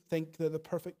you think that the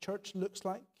perfect church looks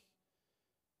like?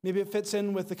 Maybe it fits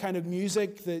in with the kind of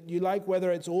music that you like,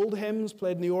 whether it's old hymns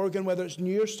played in the organ, whether it's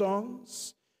newer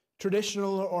songs,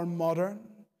 traditional or modern.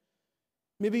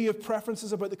 Maybe you have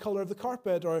preferences about the color of the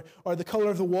carpet or the color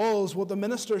of the walls, what the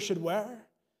minister should wear,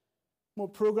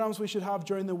 what programs we should have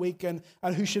during the week, and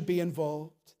who should be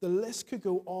involved. The list could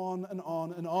go on and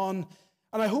on and on.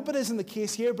 And I hope it isn't the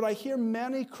case here, but I hear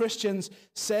many Christians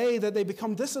say that they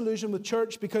become disillusioned with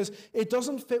church because it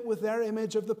doesn't fit with their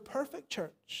image of the perfect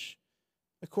church,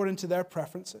 according to their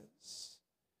preferences.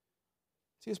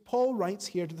 See, as Paul writes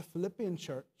here to the Philippian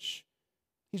church,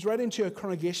 he's writing to a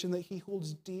congregation that he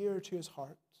holds dear to his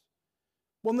heart.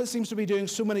 One that seems to be doing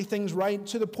so many things right,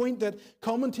 to the point that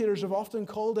commentators have often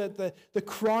called it the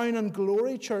crown and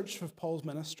glory church of Paul's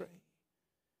ministry.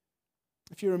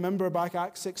 If you remember back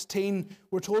Acts 16,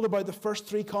 we're told about the first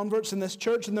 3 converts in this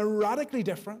church, and they're radically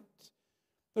different.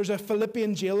 There's a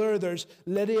Philippian jailer, there's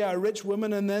Lydia, a rich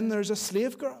woman, and then there's a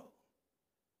slave girl.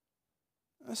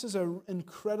 This is an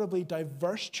incredibly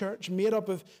diverse church made up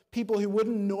of people who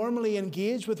wouldn't normally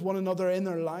engage with one another in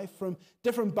their life, from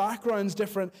different backgrounds,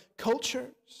 different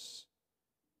cultures.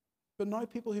 But now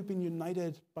people who've been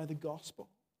united by the gospel.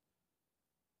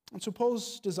 And so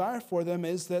Paul's desire for them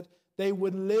is that they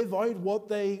would live out what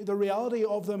the reality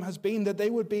of them has been, that they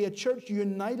would be a church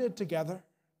united together.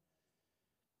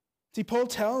 See, Paul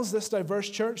tells this diverse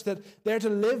church that they're to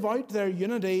live out their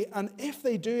unity, and if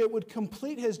they do, it would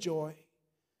complete his joy,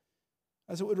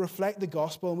 as it would reflect the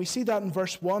gospel. And we see that in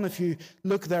verse 1, if you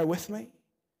look there with me.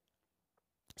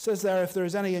 It says there, if there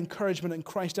is any encouragement in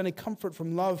Christ, any comfort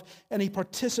from love, any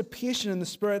participation in the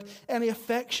Spirit, any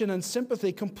affection and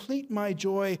sympathy, complete my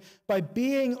joy by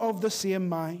being of the same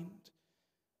mind,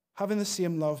 having the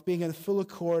same love, being in full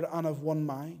accord and of one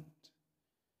mind.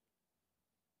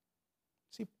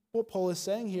 See, what Paul is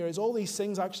saying here is all these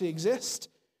things actually exist.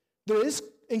 There is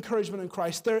encouragement in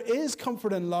Christ. There is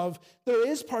comfort in love. There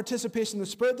is participation in the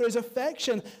Spirit. There is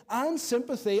affection and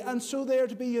sympathy. And so they are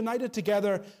to be united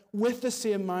together with the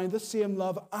same mind, the same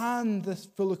love, and this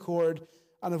full accord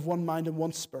and of one mind and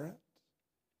one spirit.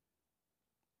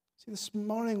 See, this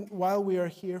morning, while we are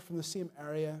here from the same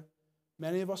area,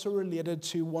 many of us are related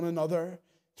to one another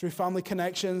through family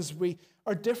connections. We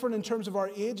are different in terms of our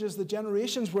ages, the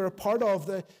generations we're a part of,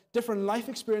 the different life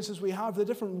experiences we have, the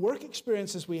different work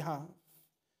experiences we have.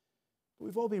 But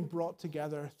we've all been brought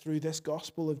together through this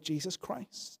gospel of Jesus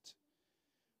Christ.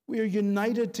 We are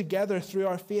united together through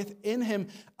our faith in him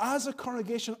as a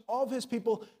congregation of his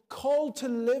people, called to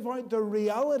live out the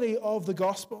reality of the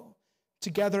gospel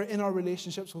together in our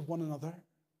relationships with one another.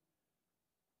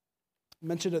 I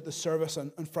mentioned at the service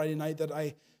on Friday night that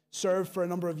I served for a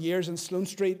number of years in Sloane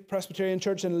Street Presbyterian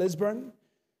Church in Lisburn.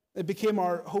 It became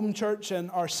our home church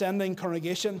and our sending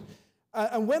congregation.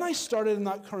 And when I started in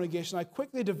that congregation, I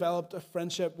quickly developed a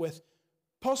friendship with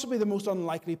possibly the most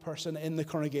unlikely person in the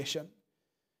congregation.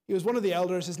 He was one of the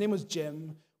elders. His name was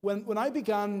Jim. When I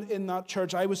began in that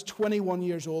church, I was 21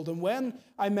 years old. And when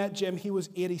I met Jim, he was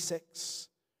 86.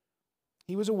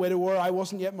 He was a widower. I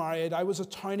wasn't yet married. I was a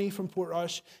townie from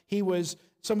Portrush. He was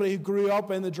somebody who grew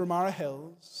up in the Dramara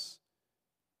Hills.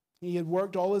 He had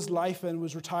worked all his life and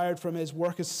was retired from his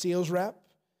work as sales rep.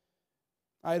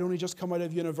 I had only just come out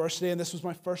of university, and this was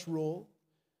my first role.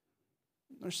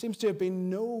 There seems to have been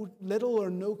little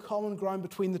or no common ground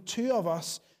between the two of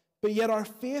us, but yet our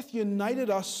faith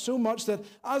united us so much that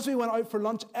as we went out for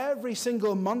lunch every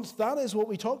single month, that is what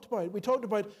we talked about. We talked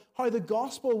about how the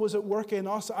gospel was at work in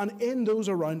us and in those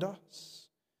around us.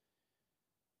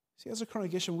 See, as a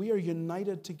congregation, we are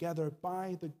united together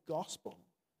by the gospel.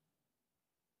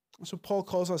 And so Paul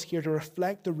calls us here to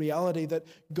reflect the reality that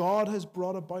God has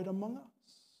brought about among us.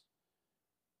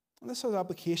 And this has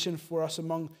application for us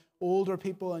among older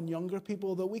people and younger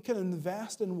people, that we can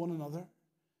invest in one another.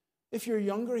 If you're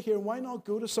younger here, why not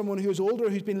go to someone who's older,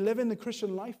 who's been living the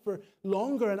Christian life for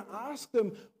longer, and ask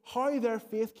them how their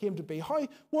faith came to be?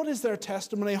 What is their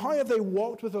testimony? How have they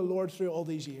walked with the Lord through all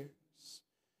these years?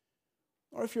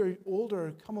 Or if you're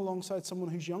older, come alongside someone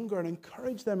who's younger and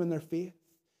encourage them in their faith.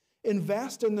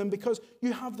 Invest in them because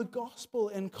you have the gospel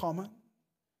in common.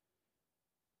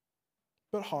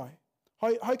 But how?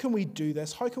 How can we do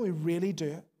this? How can we really do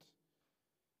it?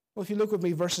 Well, if you look with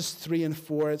me, verses 3 and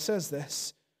 4, it says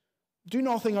this: do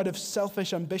nothing out of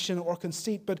selfish ambition or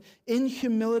conceit, but in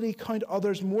humility count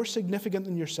others more significant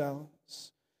than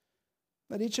yourselves.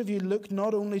 Let each of you look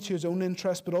not only to his own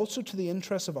interest, but also to the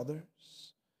interests of others.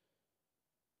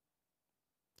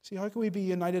 See, how can we be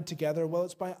united together? Well,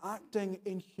 it's by acting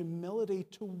in humility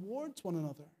towards one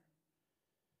another.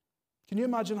 Can you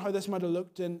imagine how this might have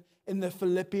looked in the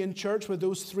Philippian church with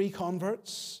those 3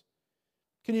 converts?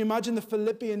 Can you imagine the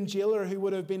Philippian jailer who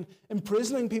would have been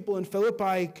imprisoning people in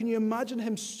Philippi? Can you imagine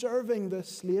him serving the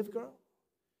slave girl?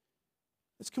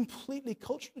 It's completely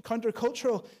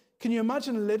countercultural. Can you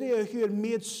imagine Lydia, who had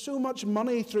made so much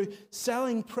money through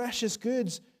selling precious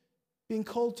goods, being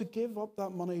called to give up that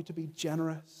money to be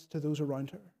generous to those around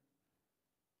her?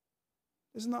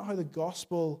 Isn't that how the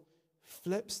gospel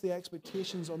flips the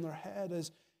expectations on their head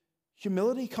as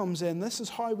humility comes in? This is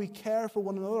how we care for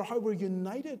one another, how we're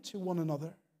united to one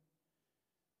another.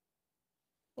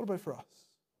 What about for us?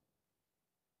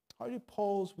 How do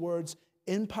Paul's words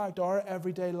impact our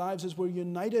everyday lives as we're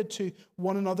united to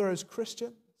one another as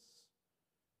Christians?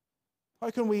 How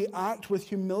can we act with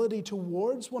humility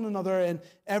towards one another in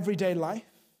everyday life?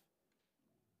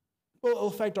 Well, it'll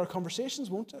affect our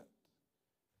conversations, won't it?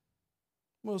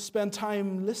 We'll spend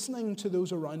time listening to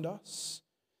those around us,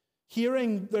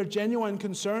 hearing their genuine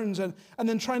concerns, and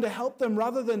then trying to help them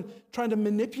rather than trying to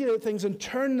manipulate things and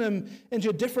turn them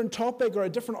into a different topic or a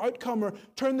different outcome, or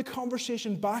turn the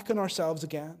conversation back on ourselves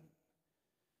again.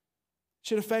 It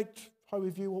should affect how we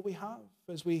view what we have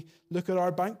as we look at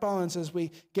our bank balance, as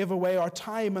we give away our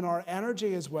time and our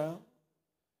energy as well,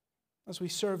 as we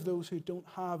serve those who don't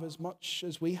have as much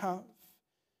as we have,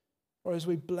 or as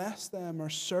we bless them or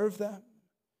serve them.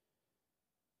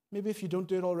 Maybe if you don't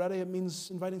do it already, it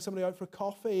means inviting somebody out for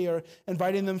coffee, or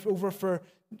inviting them over for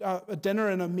a dinner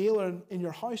and a meal in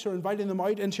your house, or inviting them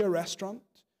out into a restaurant,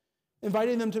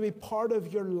 inviting them to be part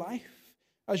of your life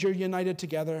as you're united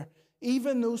together,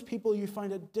 even those people you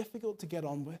find it difficult to get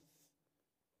on with.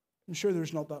 I'm sure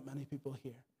there's not that many people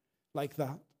here like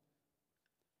that.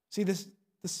 See, this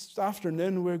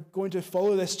afternoon we're going to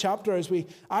follow this chapter as we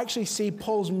actually see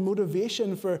Paul's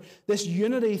motivation for this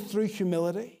unity through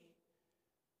humility.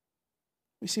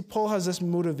 We see Paul has this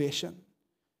motivation,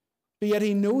 but yet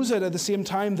he knows it at the same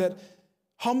time that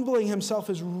humbling himself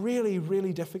is really,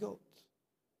 really difficult.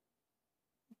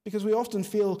 Because we often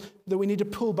feel that we need to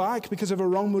pull back because of a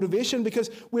wrong motivation, because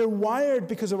we're wired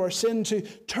because of our sin to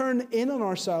turn in on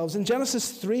ourselves. In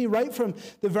Genesis 3, right from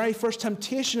the very first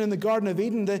temptation in the Garden of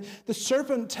Eden, the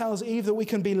serpent tells Eve that we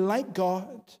can be like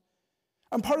God.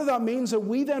 And part of that means that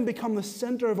we then become the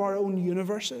center of our own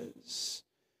universes,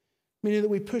 meaning that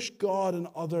we push God and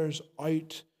others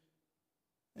out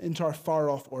into our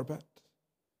far-off orbit.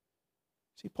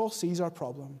 See, Paul sees our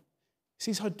problem. He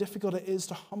sees how difficult it is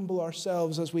to humble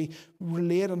ourselves as we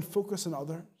relate and focus on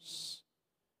others.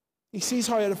 He sees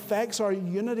how it affects our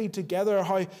unity together,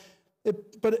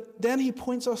 but then he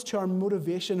points us to our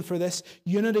motivation for this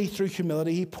unity through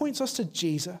humility. He points us to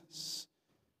Jesus,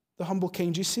 the humble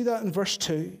King. Do you see that in verse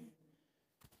 2?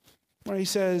 Where he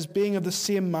says, being of the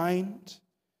same mind.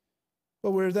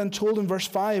 Well, we're then told in verse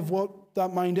 5 what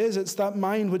that mind is. It's that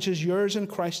mind which is yours in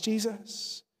Christ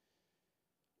Jesus.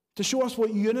 To show us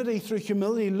what unity through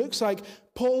humility looks like,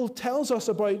 Paul tells us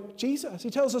about Jesus. He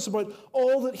tells us about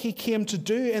all that he came to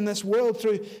do in this world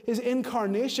through his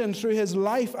incarnation, through his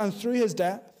life, and through his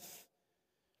death,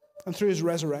 and through his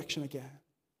resurrection again.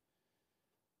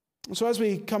 And so as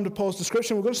we come to Paul's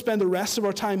description, we're going to spend the rest of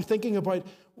our time thinking about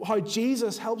how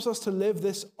Jesus helps us to live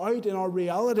this out in our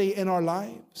reality, in our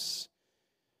lives.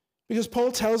 Because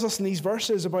Paul tells us in these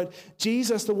verses about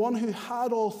Jesus, the one who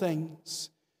had all things,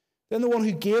 then the one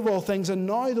who gave all things, and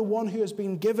now the one who has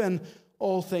been given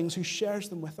all things, who shares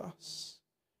them with us.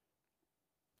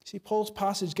 See, Paul's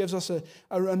passage gives us an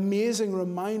amazing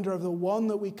reminder of the one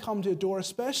that we come to adore,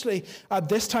 especially at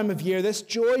this time of year, this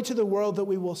joy to the world that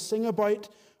we will sing about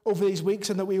over these weeks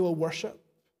and that we will worship.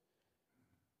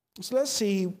 So let's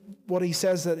see what he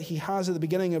says that he has at the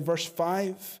beginning of verse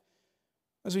 5.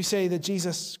 As we say that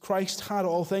Jesus Christ had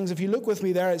all things. If you look with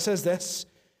me there, it says this: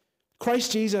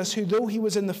 Christ Jesus, who though he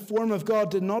was in the form of God,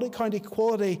 did not account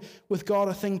equality with God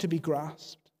a thing to be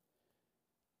grasped.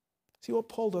 See, what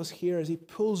Paul does here is he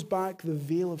pulls back the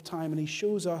veil of time and he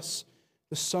shows us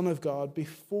the Son of God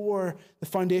before the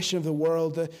foundation of the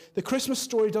world. The Christmas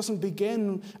story doesn't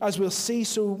begin, as we'll see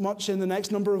so much in the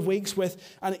next number of weeks, with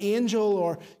an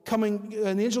angel coming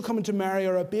to Mary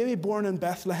or a baby born in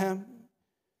Bethlehem.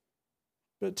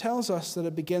 But it tells us that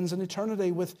it begins in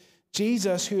eternity with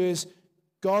Jesus, who is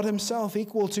God himself,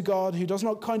 equal to God, who does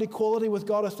not count equality with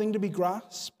God a thing to be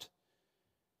grasped.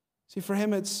 See, for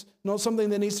him it's not something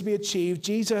that needs to be achieved.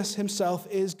 Jesus himself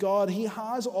is God. He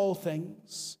has all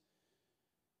things,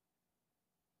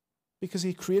 because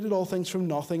he created all things from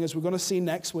nothing, as we're going to see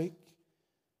next week.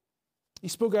 He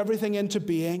spoke everything into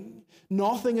being.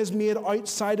 Nothing is made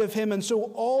outside of him, and so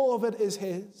all of it is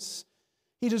his.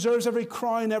 He deserves every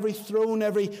crown, every throne,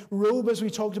 every robe, as we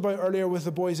talked about earlier with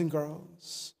the boys and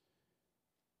girls.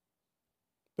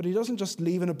 But he doesn't just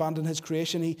leave and abandon his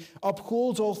creation. He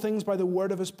upholds all things by the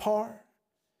word of his power.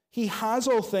 He has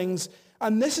all things.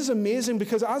 And this is amazing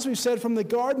because, as we've said, from the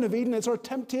Garden of Eden, it's our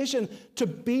temptation to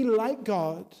be like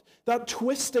God. That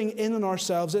twisting in on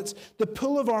ourselves. It's the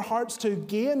pull of our hearts to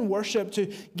gain worship,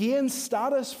 to gain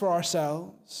status for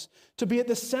ourselves, to be at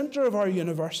the center of our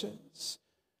universes,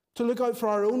 to look out for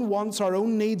our own wants, our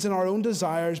own needs, and our own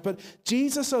desires. But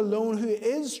Jesus alone, who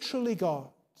is truly God,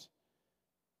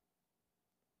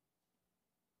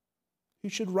 who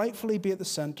should rightfully be at the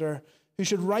center, who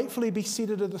should rightfully be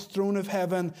seated at the throne of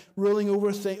heaven, ruling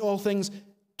over all things,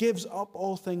 gives up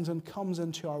all things and comes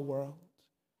into our world,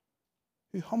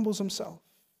 who humbles himself.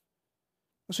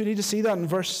 So we need to see that in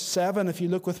verse 7. If you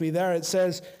look with me there, it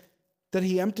says that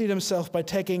he emptied himself by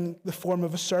taking the form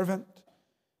of a servant.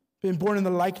 Being born in the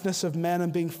likeness of men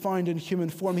and being found in human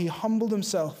form, he humbled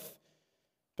himself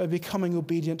by becoming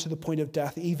obedient to the point of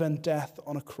death, even death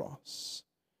on a cross.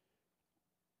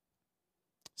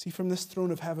 See, from this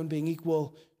throne of heaven being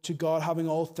equal to God, having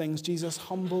all things, Jesus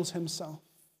humbles himself.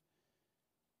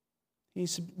 We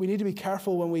need to be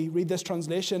careful when we read this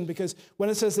translation, because when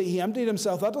it says that he emptied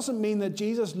himself, that doesn't mean that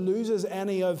Jesus loses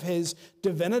any of his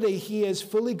divinity. He is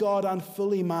fully God and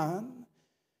fully man.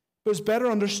 But it's better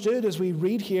understood as we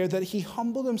read here that he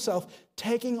humbled himself,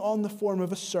 taking on the form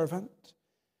of a servant.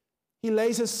 He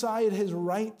lays aside his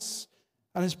rights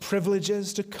and his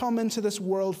privileges to come into this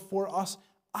world for us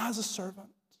as a servant.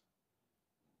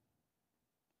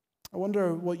 I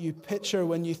wonder what you picture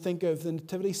when you think of the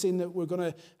nativity scene that we're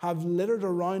going to have littered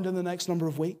around in the next number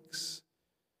of weeks.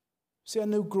 See, I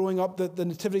know growing up that the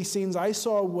nativity scenes I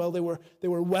saw, well, they were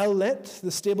well lit.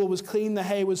 The stable was clean. The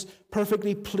hay was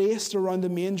perfectly placed around the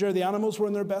manger. The animals were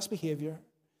in their best behavior.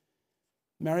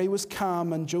 Mary was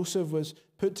calm, and Joseph was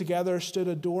put together, stood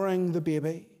adoring the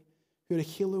baby who had a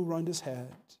halo round his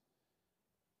head.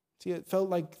 See, it felt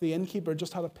like the innkeeper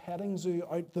just had a petting zoo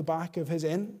out the back of his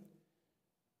inn.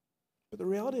 But the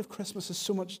reality of Christmas is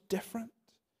so much different.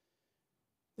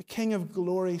 The King of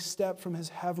Glory stepped from his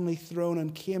heavenly throne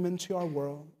and came into our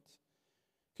world.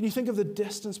 Can you think of the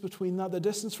distance between that, the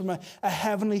distance from a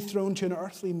heavenly throne to an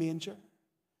earthly manger?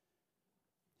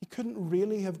 He couldn't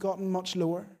really have gotten much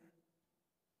lower.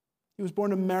 He was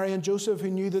born to Mary and Joseph, who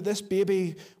knew that this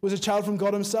baby was a child from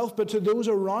God himself, but to those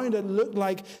around it looked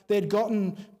like they'd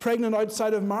gotten pregnant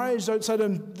outside of marriage,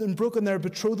 and broken their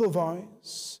betrothal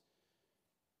vows.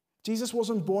 Jesus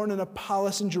wasn't born in a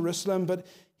palace in Jerusalem, but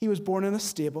he was born in a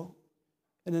stable,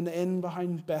 in an inn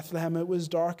behind Bethlehem. It was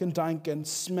dark and dank and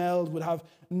smelled, would have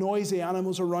noisy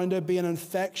animals around it, be an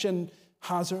infection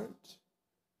hazard.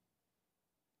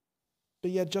 But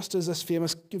yet, just as a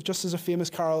famous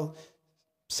carol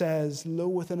says, "Lo,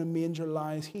 within a manger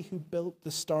lies he who built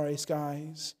the starry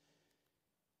skies.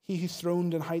 He who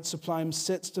throned in height sublime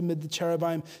sits amid the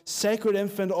cherubim. Sacred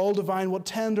infant, all divine, what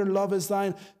tender love is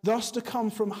thine, thus to come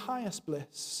from highest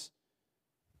bliss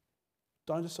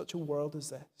down to such a world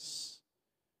as this."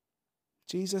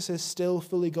 Jesus is still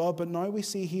fully God, but now we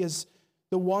see he is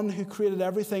the one who created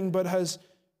everything, but has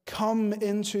come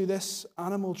into this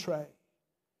animal tray,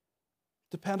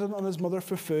 dependent on his mother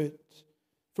for food,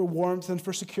 for warmth, and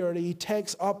for security. He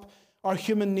takes up our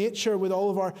human nature with all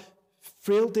of our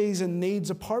frailties and needs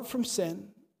apart from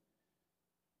sin.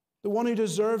 The one who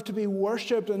deserved to be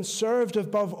worshipped and served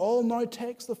above all now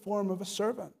takes the form of a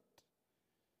servant.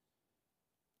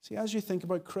 See, as you think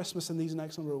about Christmas in these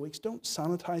next number of weeks, don't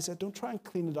sanitize it. Don't try and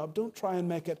clean it up. Don't try and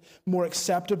make it more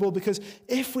acceptable, because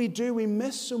if we do, we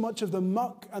miss so much of the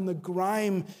muck and the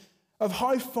grime of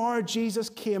how far Jesus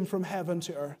came from heaven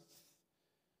to earth.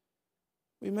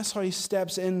 We miss how he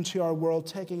steps into our world,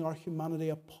 taking our humanity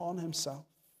upon himself.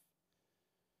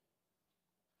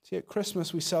 See, at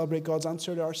Christmas, we celebrate God's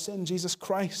answer to our sin, Jesus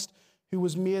Christ, who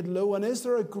was made low. And is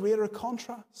there a greater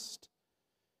contrast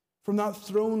from that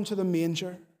throne to the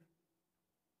manger?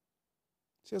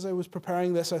 See, as I was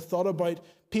preparing this, I thought about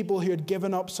people who had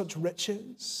given up such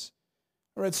riches.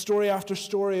 I read story after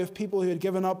story of people who had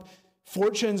given up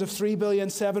fortunes of 3 billion,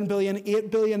 7 billion,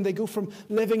 8 billion. They go from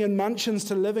living in mansions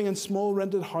to living in small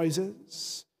rented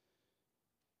houses.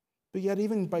 But yet,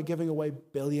 even by giving away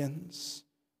billions,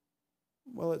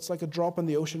 well, it's like a drop in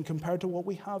the ocean compared to what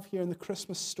we have here in the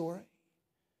Christmas story.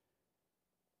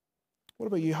 What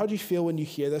about you? How do you feel when you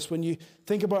hear this? When you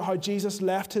think about how Jesus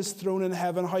left his throne in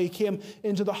heaven, how he came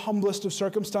into the humblest of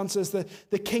circumstances,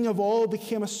 the King of all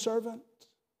became a servant.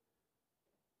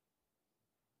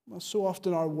 Well, so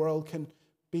often our world can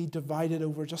be divided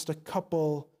over just a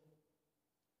couple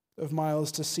of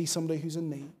miles to see somebody who's in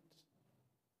need.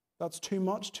 That's too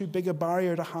much, too big a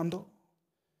barrier to handle.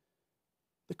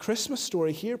 The Christmas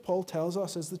story here, Paul tells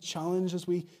us, is the challenge as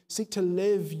we seek to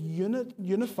live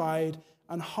unified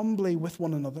and humbly with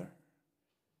one another.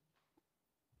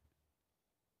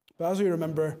 But as we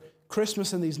remember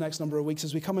Christmas in these next number of weeks,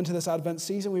 as we come into this Advent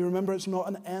season, we remember it's not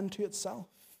an end to itself.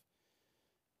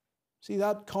 See,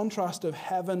 that contrast of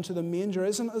heaven to the manger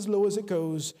isn't as low as it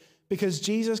goes, because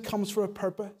Jesus comes for a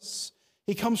purpose.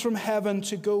 He comes from heaven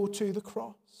to go to the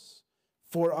cross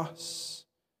for us.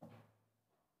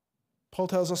 Paul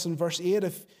tells us in verse 8,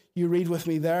 if you read with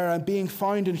me there, and being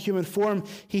found in human form,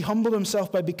 he humbled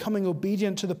himself by becoming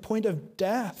obedient to the point of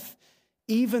death,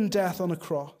 even death on a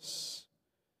cross.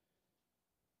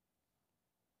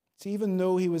 See, even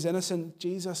though he was innocent,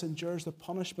 Jesus endures the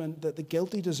punishment that the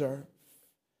guilty deserve.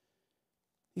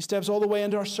 He steps all the way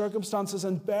into our circumstances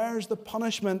and bears the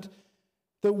punishment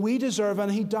that we deserve,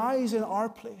 and he dies in our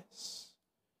place.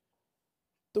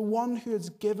 The one who has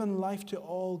given life to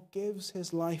all gives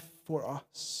his life for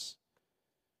us.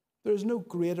 There is no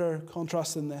greater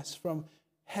contrast than this, from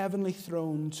heavenly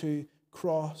throne to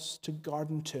cross to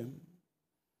garden tomb.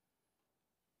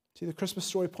 See, the Christmas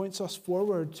story points us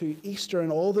forward to Easter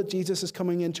and all that Jesus is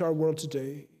coming into our world to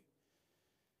do.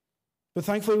 But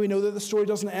thankfully we know that the story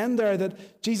doesn't end there,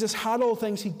 that Jesus had all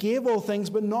things, he gave all things,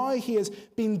 but now he has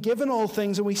been given all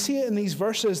things. And we see it in these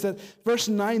verses, that verse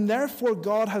 9, therefore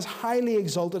God has highly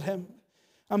exalted him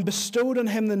and bestowed on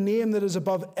him the name that is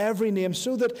above every name,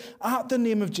 so that at the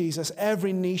name of Jesus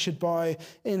every knee should bow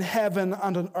in heaven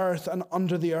and on earth and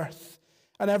under the earth,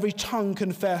 and every tongue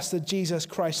confess that Jesus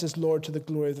Christ is Lord, to the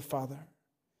glory of the Father.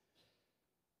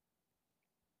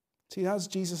 See, that's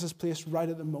Jesus' place right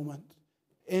at the moment,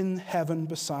 in heaven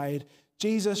beside.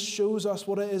 Jesus shows us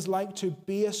what it is like to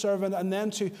be a servant and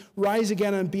then to rise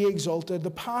again and be exalted.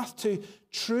 The path to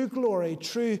true glory,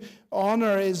 true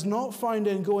honor is not found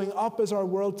in going up as our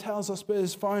world tells us, but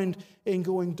is found in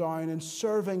going down and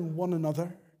serving one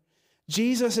another.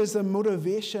 Jesus is the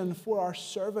motivation for our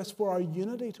service, for our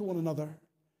unity to one another.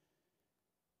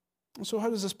 And so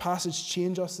how does this passage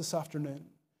change us this afternoon?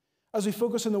 As we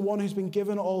focus on the one who's been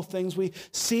given all things, we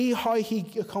see how he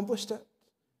accomplished it.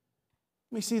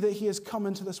 We see that he has come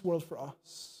into this world for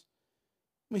us.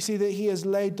 We see that he has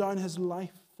laid down his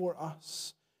life for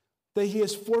us, that he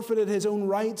has forfeited his own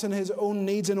rights and his own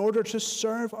needs in order to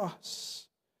serve us.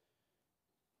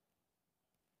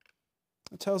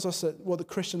 It tells us that what the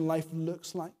Christian life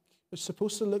looks like, it's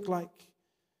supposed to look like.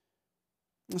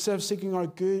 Instead of seeking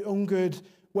our own good,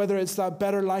 whether it's that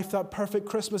better life, that perfect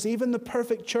Christmas, even the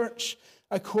perfect church,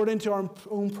 according to our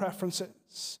own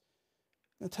preferences,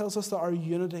 it tells us that our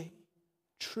unity,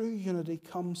 true unity,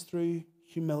 comes through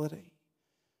humility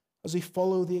as we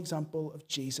follow the example of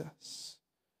Jesus.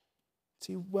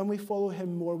 See, when we follow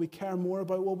him more, we care more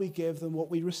about what we give than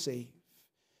what we receive.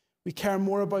 We care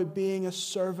more about being a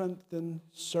servant than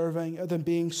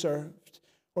being served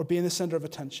or being the center of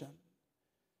attention.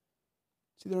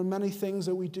 See, there are many things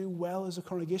that we do well as a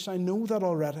congregation. I know that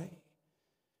already.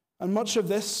 And much of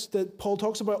this that Paul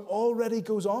talks about already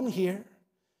goes on here.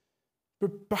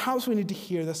 But perhaps we need to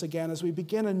hear this again as we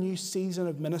begin a new season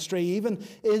of ministry, even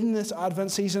in this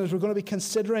Advent season, as we're going to be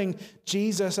considering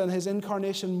Jesus and his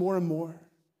incarnation more and more.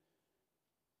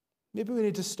 Maybe we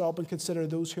need to stop and consider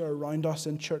those who are around us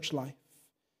in church life.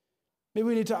 Maybe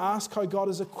we need to ask how God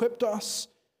has equipped us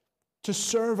to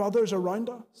serve others around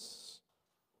us.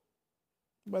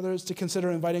 Whether it's to consider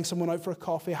inviting someone out for a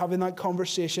coffee, having that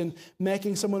conversation,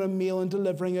 making someone a meal and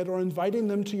delivering it, or inviting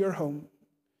them to your home.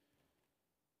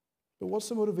 But what's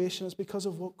the motivation? It's because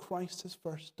of what Christ has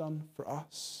first done for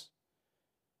us.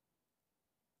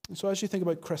 And so as you think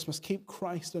about Christmas, keep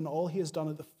Christ and all he has done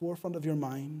at the forefront of your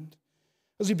mind.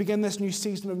 As we begin this new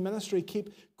season of ministry,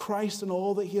 keep Christ and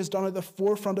all that he has done at the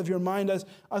forefront of your mind as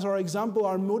our example,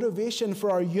 our motivation for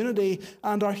our unity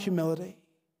and our humility.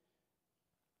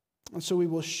 And so we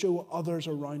will show others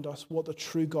around us what the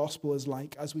true gospel is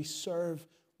like as we serve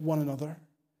one another.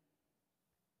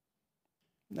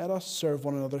 Let us serve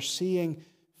one another, seeing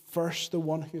first the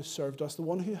one who has served us, the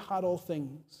one who had all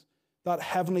things, that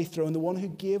heavenly throne, the one who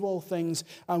gave all things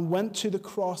and went to the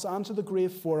cross and to the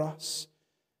grave for us.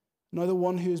 Now the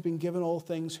one who has been given all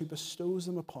things, who bestows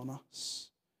them upon us.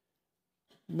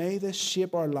 May this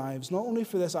shape our lives, not only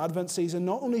for this Advent season,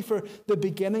 not only for the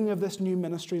beginning of this new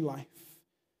ministry life,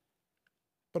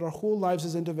 but our whole lives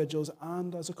as individuals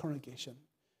and as a congregation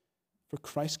for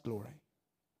Christ's glory.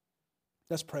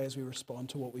 Let's pray as we respond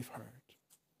to what we've heard.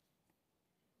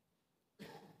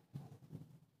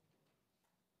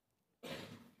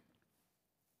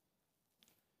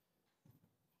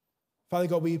 Father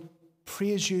God, we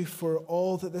praise you for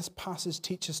all that this passage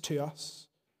teaches to us.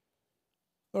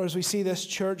 Lord, as we see this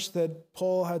church that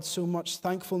Paul had so much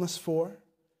thankfulness for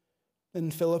in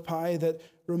Philippi, that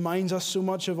reminds us so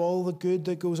much of all the good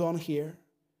that goes on here.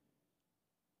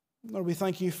 Lord, we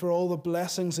thank you for all the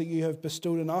blessings that you have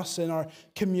bestowed on us in our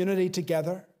community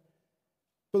together.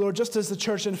 But Lord, just as the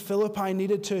church in Philippi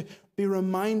needed to be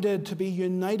reminded to be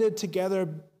united together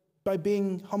by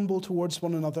being humble towards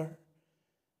one another,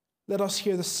 let us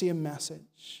hear the same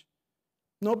message.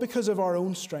 Not because of our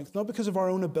own strength, not because of our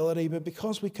own ability, but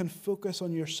because we can focus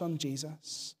on your Son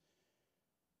Jesus,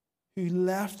 who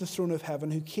left the throne of heaven,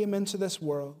 who came into this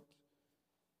world,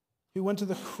 who went to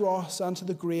the cross and to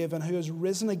the grave, and who has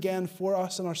risen again for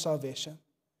us in our salvation.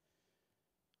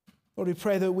 Lord, we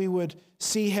pray that we would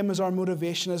see him as our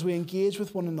motivation as we engage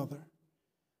with one another,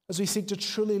 as we seek to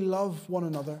truly love one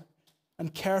another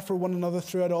and care for one another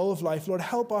throughout all of life. Lord,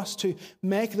 help us to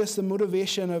make this the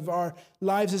motivation of our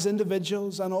lives as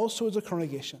individuals and also as a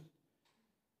congregation,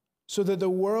 so that the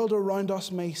world around us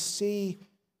may see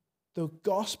the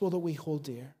gospel that we hold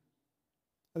dear,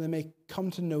 and they may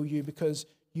come to know you because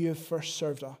you have first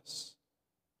served us.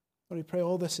 Lord, we pray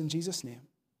all this in Jesus' name.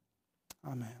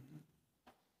 Amen.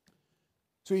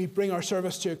 So we bring our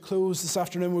service to a close this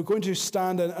afternoon. We're going to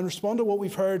stand and respond to what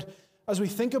we've heard as we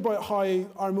think about how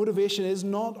our motivation is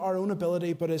not our own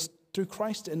ability, but is through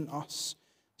Christ in us.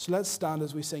 So let's stand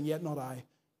as we sing, "Yet not I,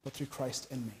 but through Christ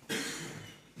in me."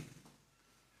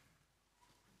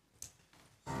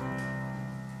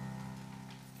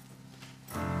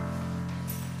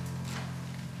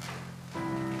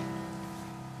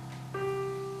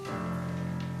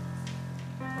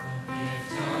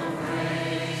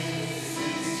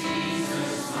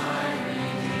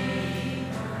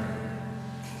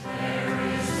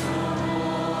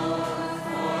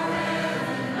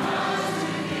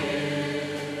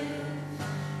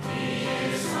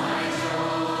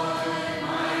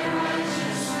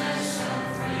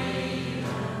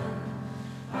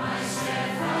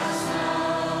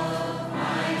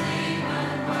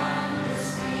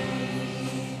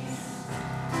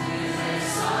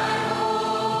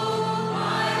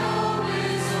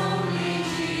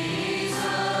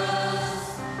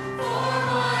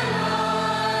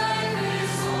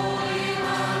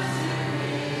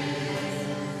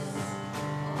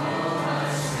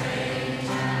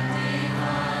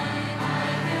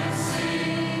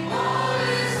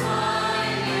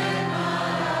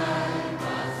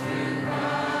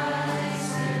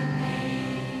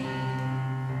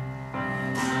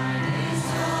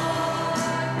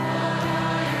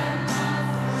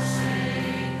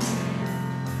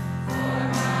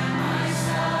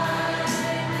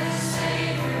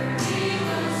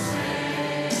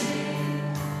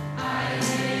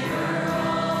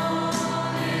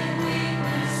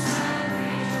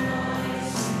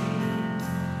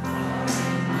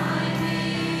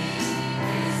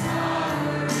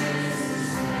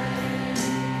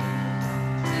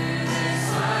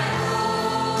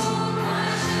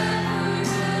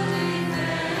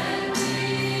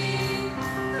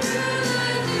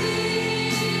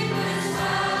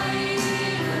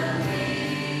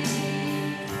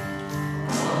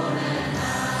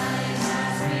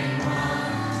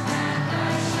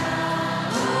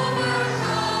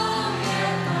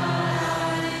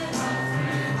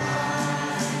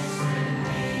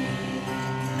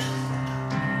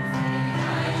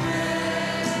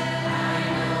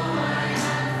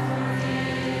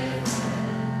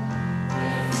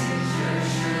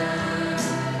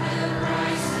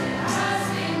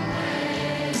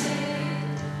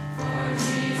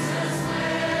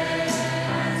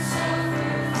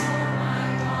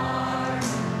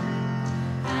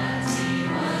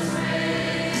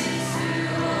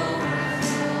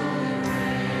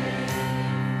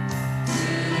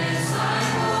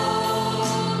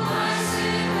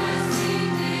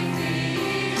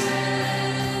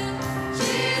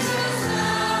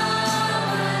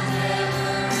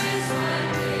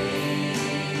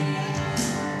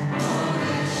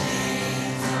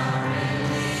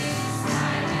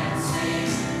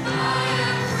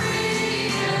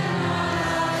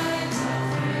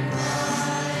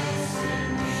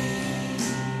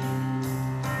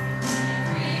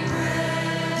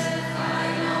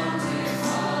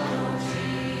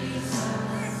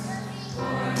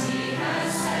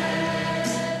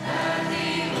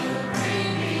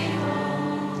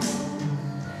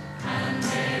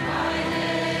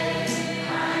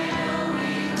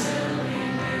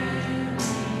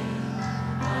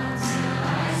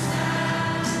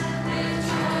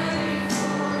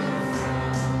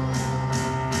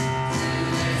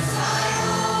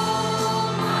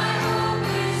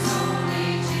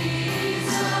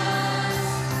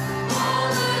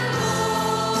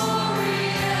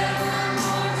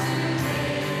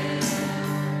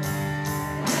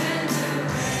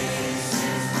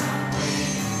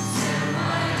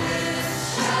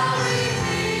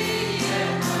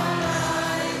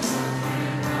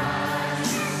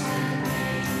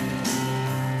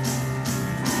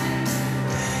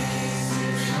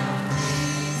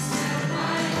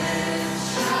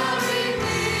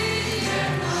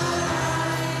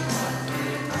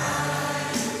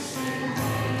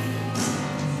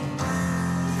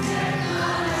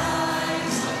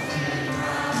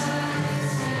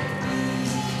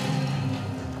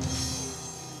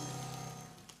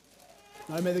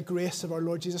 Now may the grace of our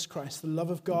Lord Jesus Christ, the love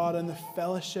of God, and the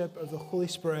fellowship of the Holy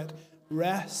Spirit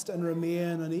rest and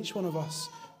remain on each one of us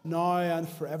now and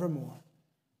forevermore.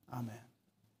 Amen.